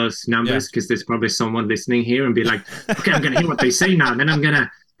know all those numbers. Because there's probably someone listening here and be like, okay, I'm going to hear what they say now, then I'm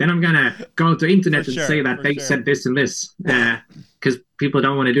gonna go to internet and say that they said this and this, because people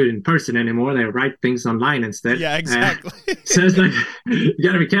don't want to do it in person anymore. They write things online instead. Yeah, exactly. So it's like you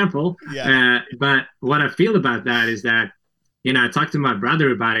gotta be careful. Yeah. But what I feel about that is that I talked to my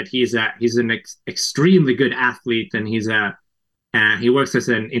brother about it. He's an extremely good athlete, and he works as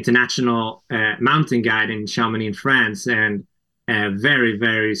an international mountain guide in Chamonix in France, and very,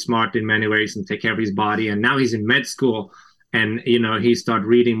 very smart in many ways and take care of his body. And now he's in med school, and he started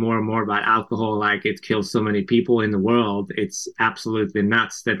reading more and more about alcohol, like it kills so many people in the world. It's absolutely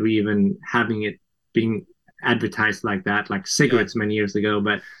nuts that we even having it being advertised like that, like cigarettes many years ago.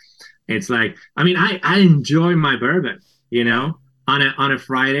 But it's like, I mean, I enjoy my bourbon, on a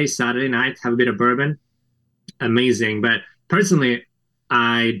Friday, Saturday night, have a bit of bourbon, amazing. But personally,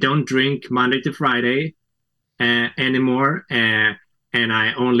 I don't drink Monday to Friday anymore, and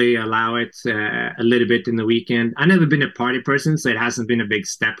I only allow it a little bit in the weekend. I've never been a party person, so it hasn't been a big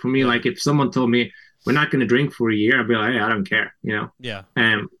step for me. Like if someone told me we're not going to drink for a year, I'd be like, hey, I don't care, Yeah.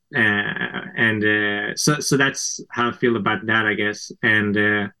 So that's how I feel about that, I guess.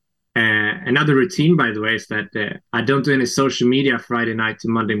 And another routine, by the way, is that I don't do any social media Friday night to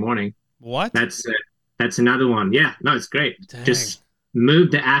Monday morning. What? That's another one. Yeah, no, it's great. Dang. Just move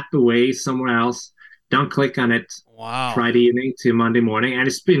the app away somewhere else. Don't click on it. Wow. Friday evening to Monday morning, and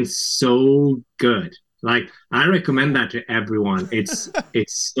it's been so good. Like I recommend that to everyone. It's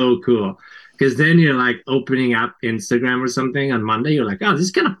so cool, because then you're like opening up Instagram or something on Monday. You're like, oh, this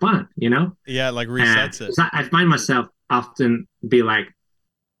is kind of fun, Yeah, like resets it. I find myself often be like,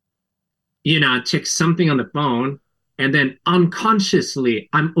 check something on the phone, and then unconsciously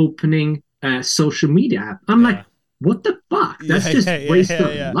I'm opening a social media app. I'm like, what the fuck? That's just waste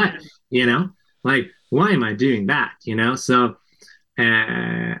of life, Like, why am I doing that? So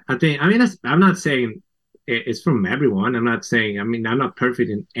I'm not saying it's from everyone. I'm not saying, I'm not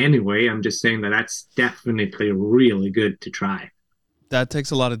perfect in any way. I'm just saying that that's definitely really good to try. That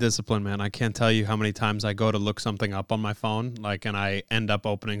takes a lot of discipline, man. I can't tell you how many times I go to look something up on my phone, and I end up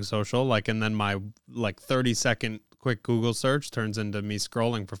opening social, and then my 30-second quick Google search turns into me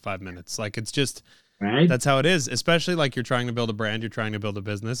scrolling for 5 minutes. It's just, right? That's how it is, especially you're trying to build a brand, you're trying to build a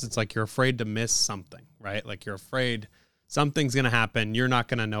business. It's you're afraid to miss something, right? You're afraid something's going to happen. You're not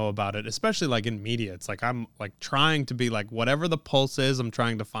going to know about it, especially in media. It's I'm trying to be whatever the pulse is, I'm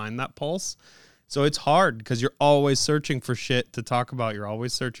trying to find that pulse. So it's hard because you're always searching for shit to talk about. You're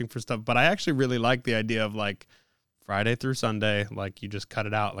always searching for stuff. But I actually really like the idea of Friday through Sunday, you just cut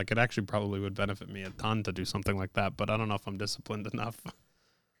it out. It actually probably would benefit me a ton to do something like that. But I don't know if I'm disciplined enough.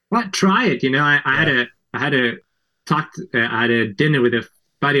 Well, try it. I had a dinner with a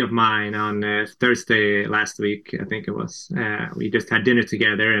buddy of mine on Thursday last week. I think it was. We just had dinner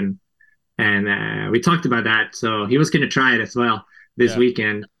together, and we talked about that. So he was going to try it as well this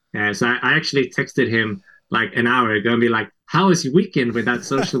weekend. So I actually texted him an hour ago and be like, how was your weekend without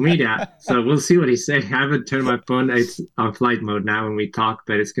social media? So we'll see what he said. I haven't turned my phone. It's on flight mode now when we talk,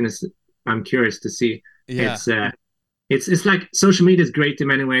 but I'm curious to see. Yeah. It's like social media is great in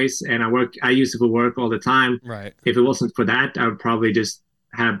many ways, and I use it for work all the time. Right. If it wasn't for that, I would probably just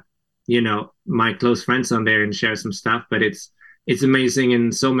have, my close friends on there and share some stuff. But it's amazing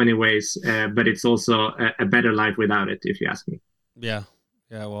in so many ways, but it's also a better life without it, if you ask me. Yeah.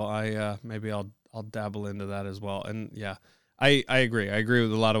 Yeah. Well, maybe I'll dabble into that as well. And yeah, I agree. I agree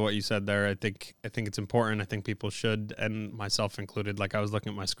with a lot of what you said there. I think it's important. I think people should, and myself included. I was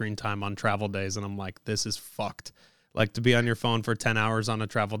looking at my screen time on travel days, and I'm like, this is fucked. To be on your phone for 10 hours on a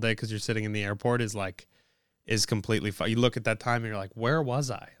travel day because you're sitting in the airport is completely You look at that time and you're like, where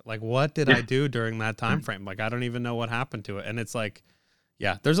was I? What did I do during that time frame? I don't even know what happened to it. And it's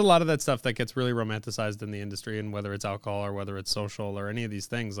yeah, there's a lot of that stuff that gets really romanticized in the industry, and whether it's alcohol or whether it's social or any of these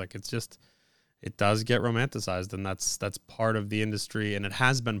things, it does get romanticized, and that's part of the industry, and it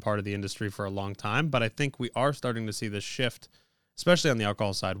has been part of the industry for a long time. But I think we are starting to see this shift, especially on the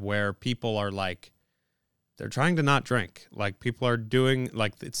alcohol side, where people are they're trying to not drink. People are doing,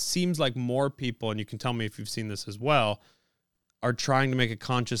 it seems like more people, and you can tell me if you've seen this as well, are trying to make a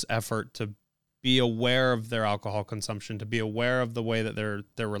conscious effort to be aware of their alcohol consumption, to be aware of the way that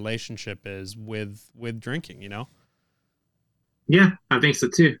their relationship is with drinking, Yeah, I think so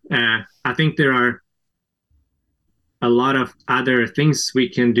too. I think there are a lot of other things we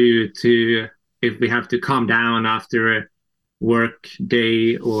can do if we have to calm down after a work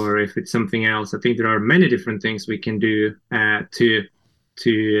day, or if it's something else. I think there are many different things we can do to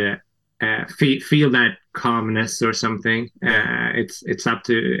feel that calmness or something. It's up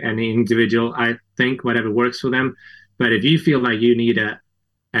to any individual, I think, whatever works for them. But if you feel like you need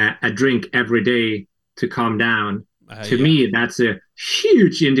a drink every day to calm down, to me, that's a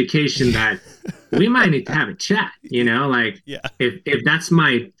huge indication that we might need to have a chat. If that's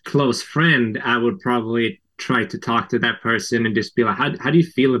my close friend, I would probably try to talk to that person and just be like, how do you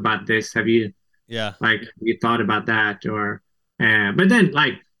feel about this? Have you you thought about that? Or But then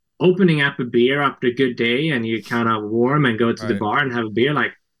like opening up a beer after a good day and you kind of warm and go to the bar and have a beer,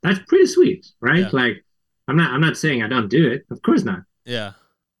 like that's pretty sweet, right? Yeah. Like I'm not saying I don't do it. Of course not. Yeah.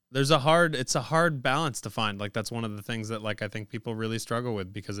 It's a hard balance to find. Like that's one of the things that like I think people really struggle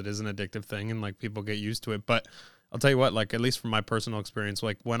with because it is an addictive thing and like people get used to it. But I'll tell you what, like at least from my personal experience,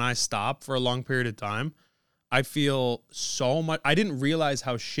 like when I stop for a long period of time, I feel so much. I didn't realize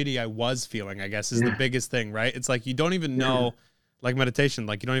how shitty I was feeling, I guess, is the biggest thing, right? It's like you don't even know, like meditation,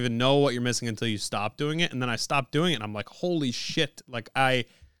 like you don't even know what you're missing until you stop doing it. And then I stopped doing it and I'm like, holy shit. Like I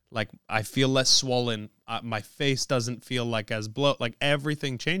feel less swollen. My face doesn't feel like as bloat. Like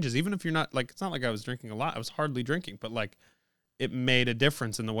everything changes. Even if you're not like, it's not like I was drinking a lot. I was hardly drinking, but like it made a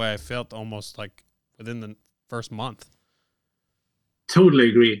difference in the way I felt almost like within the first month. Totally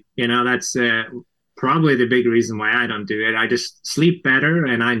agree. You know, that's probably the big reason why I don't do it. I just sleep better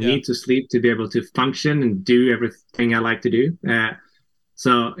and I need to sleep to be able to function and do everything I like to do.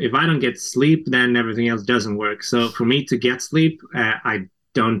 So if I don't get sleep, then everything else doesn't work. So for me to get sleep, I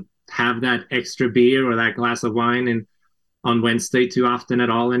don't have that extra beer or that glass of wine on Wednesday too often at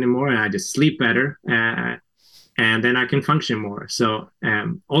all anymore. And I just sleep better. And then I can function more. So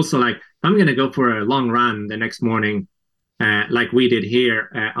also like I'm going to go for a long run the next morning, like we did here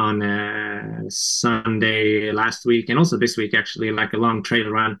on Sunday last week and also this week, actually, like a long trail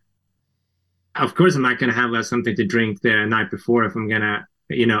run. Of course, I'm not going to have something to drink the night before if I'm going to,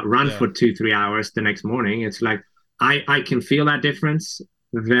 run for 2-3 hours the next morning. It's like I can feel that difference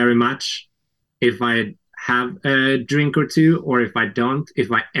very much if I have a drink or two, or if I don't,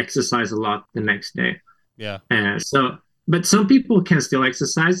 if I exercise a lot the next day. Yeah. But some people can still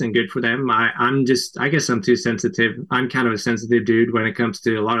exercise and good for them. I guess I'm too sensitive. I'm kind of a sensitive dude when it comes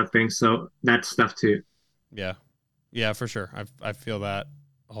to a lot of things. So that's stuff too. Yeah. Yeah, for sure. I feel that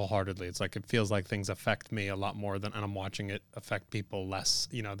wholeheartedly. It's like, it feels like things affect me a lot more and I'm watching it affect people less,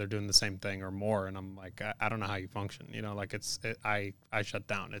 they're doing the same thing or more. And I'm like, I don't know how you function, like I shut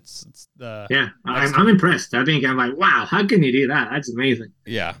down. I'm impressed. I think I'm like, wow, how can you do that? That's amazing.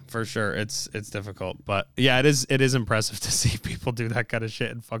 Yeah, for sure. It's difficult, but yeah, it is impressive to see people do that kind of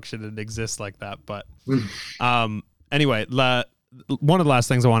shit and function and exist like that. But, anyway, one of the last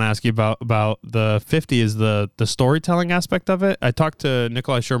things I want to ask you about the 50 is the storytelling aspect of it. I talked to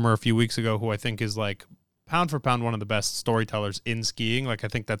Nikolai Schirmer a few weeks ago, who I think is like pound for pound one of the best storytellers in skiing. Like I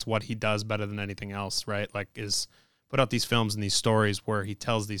think that's what he does better than anything else, right? Like is put out these films and these stories where he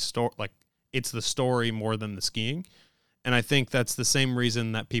tells these like it's the story more than the skiing. And I think that's the same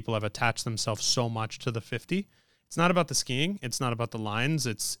reason that people have attached themselves so much to the 50. It's not about the skiing. It's not about the lines.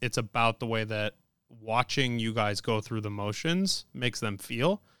 It's about the way that watching you guys go through the motions makes them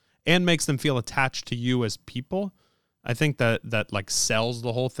feel attached to you as people. I think that like sells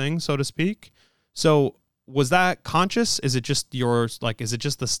the whole thing, so to speak. So was that conscious? Is it just yours? Like, is it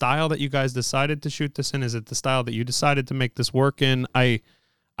just the style that you guys decided to shoot this in? Is it the style that you decided to make this work in? I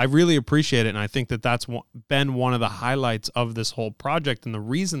really appreciate it. And I think that that's been one of the highlights of this whole project. And the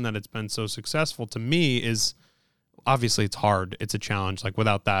reason that it's been so successful to me is obviously it's hard. It's a challenge. Like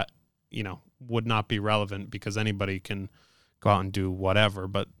without that, would not be relevant because anybody can go out and do whatever.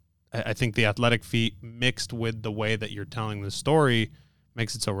 But I think the athletic feat mixed with the way that you're telling the story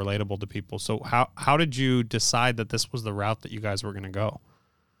makes it so relatable to people. So how did you decide that this was the route that you guys were going to go?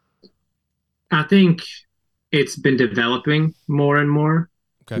 I think it's been developing more and more.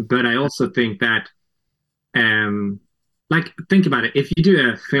 Okay. But I also think that, think about it. If you do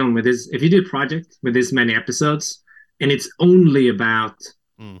a film if you do a project with this many episodes and it's only about,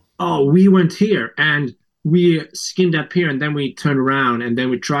 we went here and we skinned up here and then we turned around and then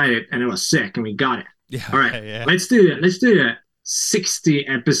we tried it and it was sick and we got it. Yeah. All right. Yeah. Let's do 60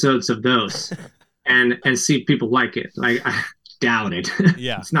 episodes of those and see if people like it. Like, I doubt it.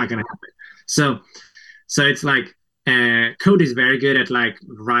 Yeah. It's not going to happen. So it's like, Cody's very good at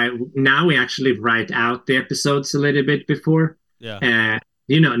now we actually write out the episodes a little bit before. Yeah.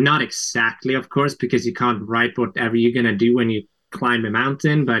 Not exactly, of course, because you can't write whatever you're going to do when you climb a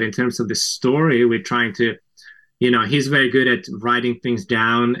mountain, but in terms of the story, we're trying to, he's very good at writing things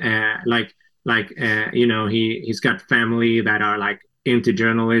down. He's got family that are like into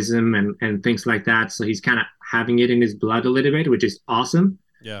journalism and things like that. So he's kind of having it in his blood a little bit, which is awesome.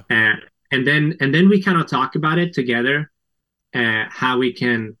 Yeah. And then we kind of talk about it together, how we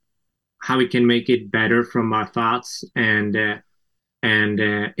can make it better from our thoughts. And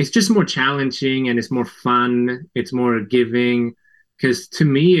it's just more challenging and it's more fun. It's more giving. Because to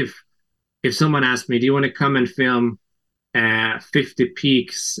me, if someone asked me, do you want to come and film 50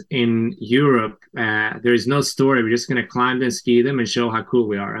 peaks in Europe? There is no story. We're just going to climb and ski them and show how cool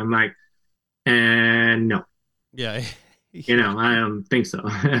we are. I'm like, no. Yeah. You know, I don't think so.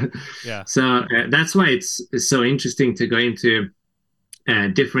 Yeah. So that's why it's so interesting to go into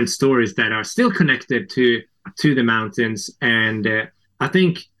different stories that are still connected to the mountains. And I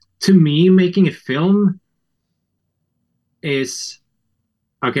think, to me, making a film is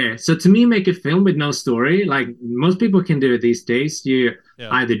okay. So to me, make a film with no story, like most people can do it these days. You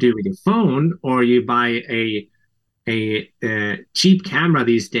either do it with your phone, or you buy a cheap camera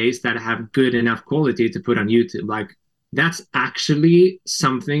these days that have good enough quality to put on YouTube. Like, that's actually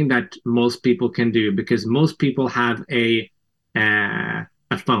something that most people can do, because most people have a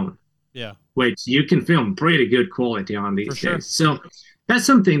phone, Yeah. which you can film pretty good quality on these For days. So that's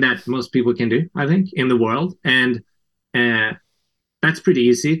something that most people can do, I think, in the world. And that's pretty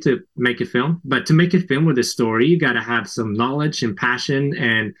easy to make a film. But to make a film with a story, you got to have some knowledge and passion,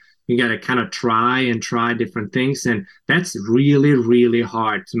 and you got to kind of try different things. And that's really, really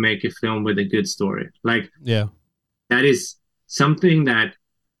hard to make a film with a good story. Like, Yeah. that is something that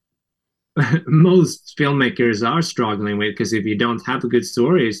most filmmakers are struggling with, because if you don't have a good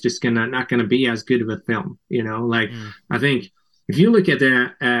story, it's just not gonna be as good of a film. You know, like, I think if you look at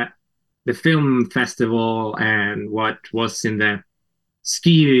the film festival and what was in the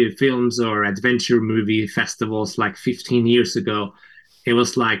ski films or adventure movie festivals like 15 years ago, it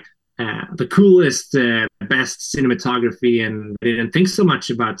was like the coolest, best cinematography, and they didn't think so much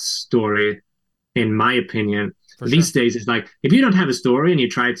about story, in my opinion. These days, it's like, if you don't have a story and you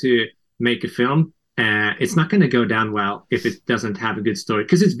try to make a film, it's not going to go down well if it doesn't have a good story,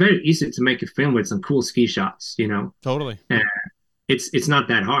 because it's very easy to make a film with some cool ski shots, you know. Totally. It's not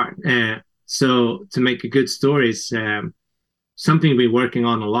that hard. So to make a good story is something we're working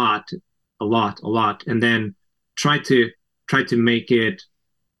on a lot, and then try to make it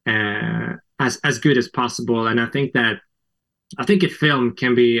as good as possible. And I think a film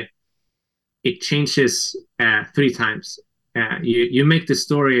can be, it changes 3 times. You make the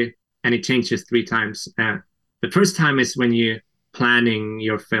story and it changes 3 times. The first time is when you're planning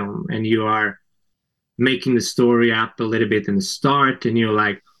your film and you are making the story up a little bit in the start, and you're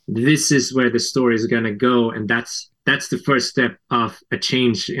like, this is where the story is going to go. And that's the first step of a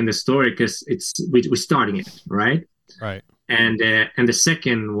change in the story, because we're starting it, right? Right. And the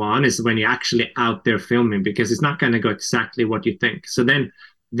second one is when you're actually out there filming, because it's not going to go exactly what you think. So then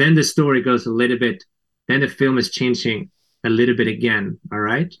the story goes a little bit, then the film is changing a little bit again, all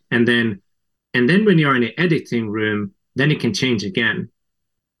right? And then when you're in the editing room, then it can change again.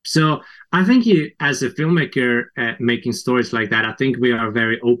 So I think you, as a filmmaker, making stories like that, I think we are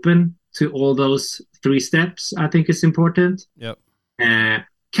very open to all those 3 steps. I think it's important. Yep.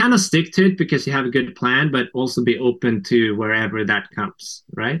 Kind of stick to it because you have a good plan, but also be open to wherever that comes,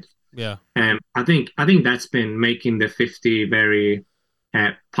 right? Yeah. I think that's been making the 50 very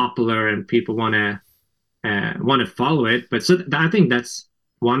popular, and people want to follow it. But I think that's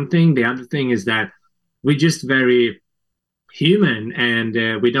one thing. The other thing is that we're just very human,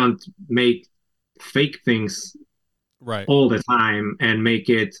 and we don't make fake things right all the time and make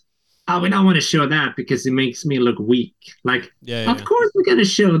it, we don't want to show that because it makes me look weak. Like, of course we're going to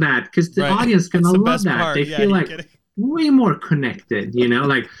show that because the audience going to love that. Part. They feel like way more connected, you know?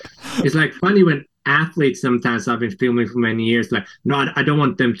 Like, it's like funny when athletes, sometimes I've been filming for many years, like, no, I don't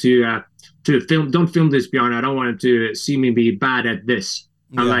want them to film, don't film this, Bjorn. I don't want them to see me be bad at this.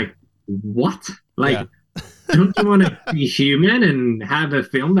 I'm like, what? Like, don't you want to be human and have a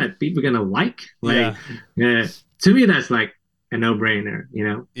film that people are going to like? Like, to me, that's like a no-brainer, you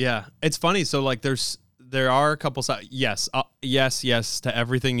know? Yeah. It's funny. So like there are a couple sides. Yes. Yes to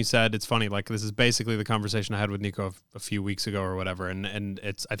everything you said. It's funny. Like, this is basically the conversation I had with Nico a few weeks ago or whatever. And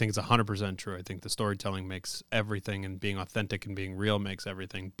I think it's 100% true. I think the storytelling makes everything, and being authentic and being real makes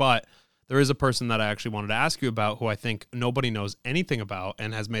everything. But there is a person that I actually wanted to ask you about, who I think nobody knows anything about,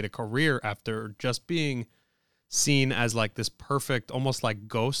 and has made a career after just being seen as like this perfect, almost like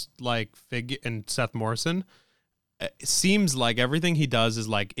ghost-like figure in Seth Morrison. It seems like everything he does is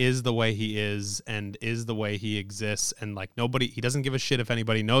the way he is, and is the way he exists, and like he doesn't give a shit if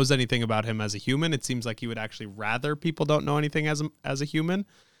anybody knows anything about him as a human. It seems like he would actually rather people don't know anything as a human.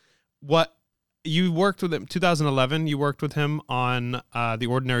 What, you worked with him 2011, you worked with him on The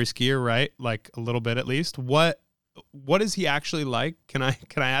Ordinary Skier, right? Like, a little bit at least. What is he actually like? Can I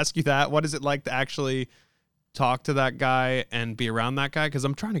ask you that? What is it like to actually talk to that guy and be around that guy? Because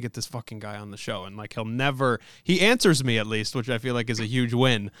I'm trying to get this fucking guy on the show, and like, he answers me at least, which I feel like is a huge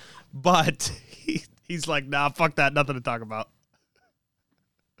win, but he's like, nah, fuck that, nothing to talk about.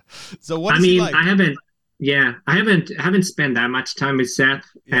 So what is he like? I haven't spent that much time with Seth,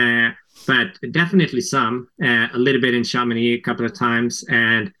 but definitely some, a little bit in Chamonix a couple of times,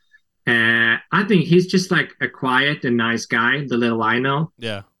 and I think he's just like a quiet and nice guy, the little I know.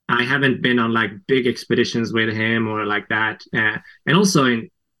 Yeah. I haven't been on like big expeditions with him or like that. And also in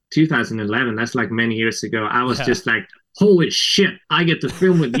 2011, that's like many years ago, I was just like, holy shit, I get to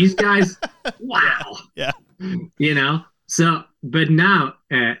film with these guys. Wow. Yeah. You know? So, but now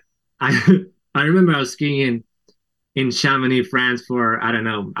I I remember I was skiing in Chamonix, France for, I don't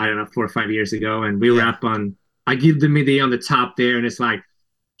know, 4 or 5 years ago. And we were up on, I give the midi on the top there and it's like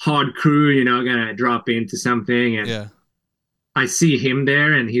hard crew, you know, gonna drop into something. And I see him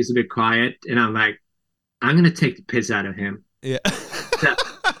there and he's a bit quiet. And I'm like, I'm gonna take the piss out of him. Yeah. So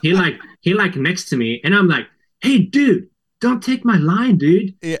he like next to me and I'm like, hey dude, don't take my line,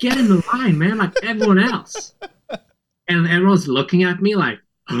 dude. Yeah. Get in the line, man, like everyone else. And everyone's looking at me like,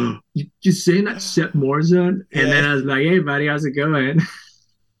 oh, you saying that Sepp Morzone? And then I was like, hey buddy, how's it going?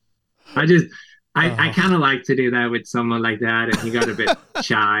 I kind of like to do that with someone like that, and he got a bit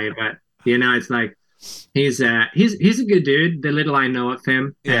shy, but you know, it's like he's a good dude. The little I know of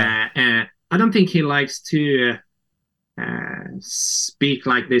him, I don't think he likes to speak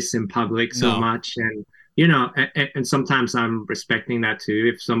like this in public so much, and you know, and sometimes I'm respecting that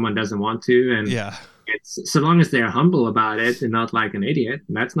too if someone doesn't want to, and it's so long as they're humble about it and not like an idiot,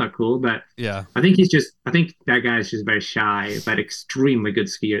 that's not cool. But I think that guy is just very shy, but extremely good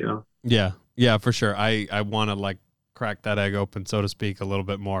skier though. Yeah, for sure. I want to like crack that egg open, so to speak, a little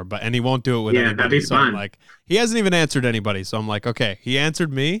bit more, and he won't do it with anybody. So I'm like, he hasn't even answered anybody. So I'm like, okay, he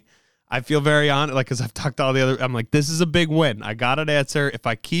answered me. I feel very honored, like, because I've talked to all the other, I'm like, this is a big win. I got an answer. If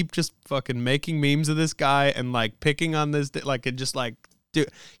I keep just fucking making memes of this guy and like picking on this, like, it just like,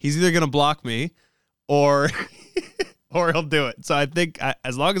 dude, he's either going to block me or he'll do it. So I think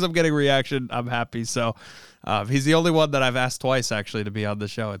as long as I'm getting reaction, I'm happy. So he's the only one that I've asked twice actually to be on the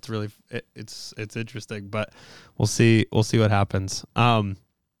show. It's really, it's interesting, but we'll see what happens.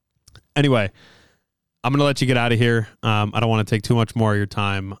 Anyway, I'm going to let you get out of here. I don't want to take too much more of your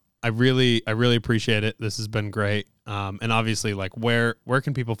time. I really appreciate it. This has been great. And obviously, like, where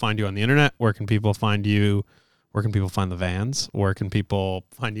can people find you on the internet? Where can people find you? Where can people find the Vans? Where can people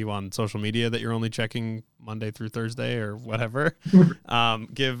find you on social media that you're only checking Monday through Thursday or whatever?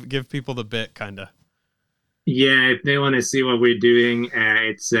 Give people the bit, kind of. Yeah, if they want to see what we're doing,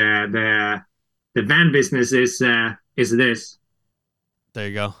 it's the van business is this. There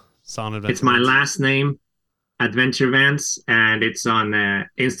you go. Son Adventure. It's my last name, Adventure Vans, and it's on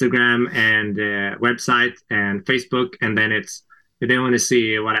Instagram and website and Facebook. And then if they want to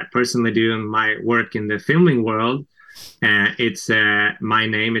see what I personally do in my work in the filming world, it's my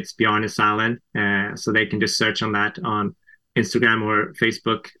name. It's Bjarne Salen. So they can just search on that on Instagram or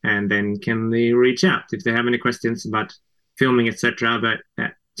Facebook, and then can they reach out if they have any questions about filming, etc. But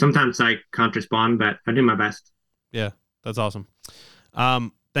sometimes I can't respond, but I do my best. Yeah, that's awesome.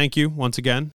 Thank you once again.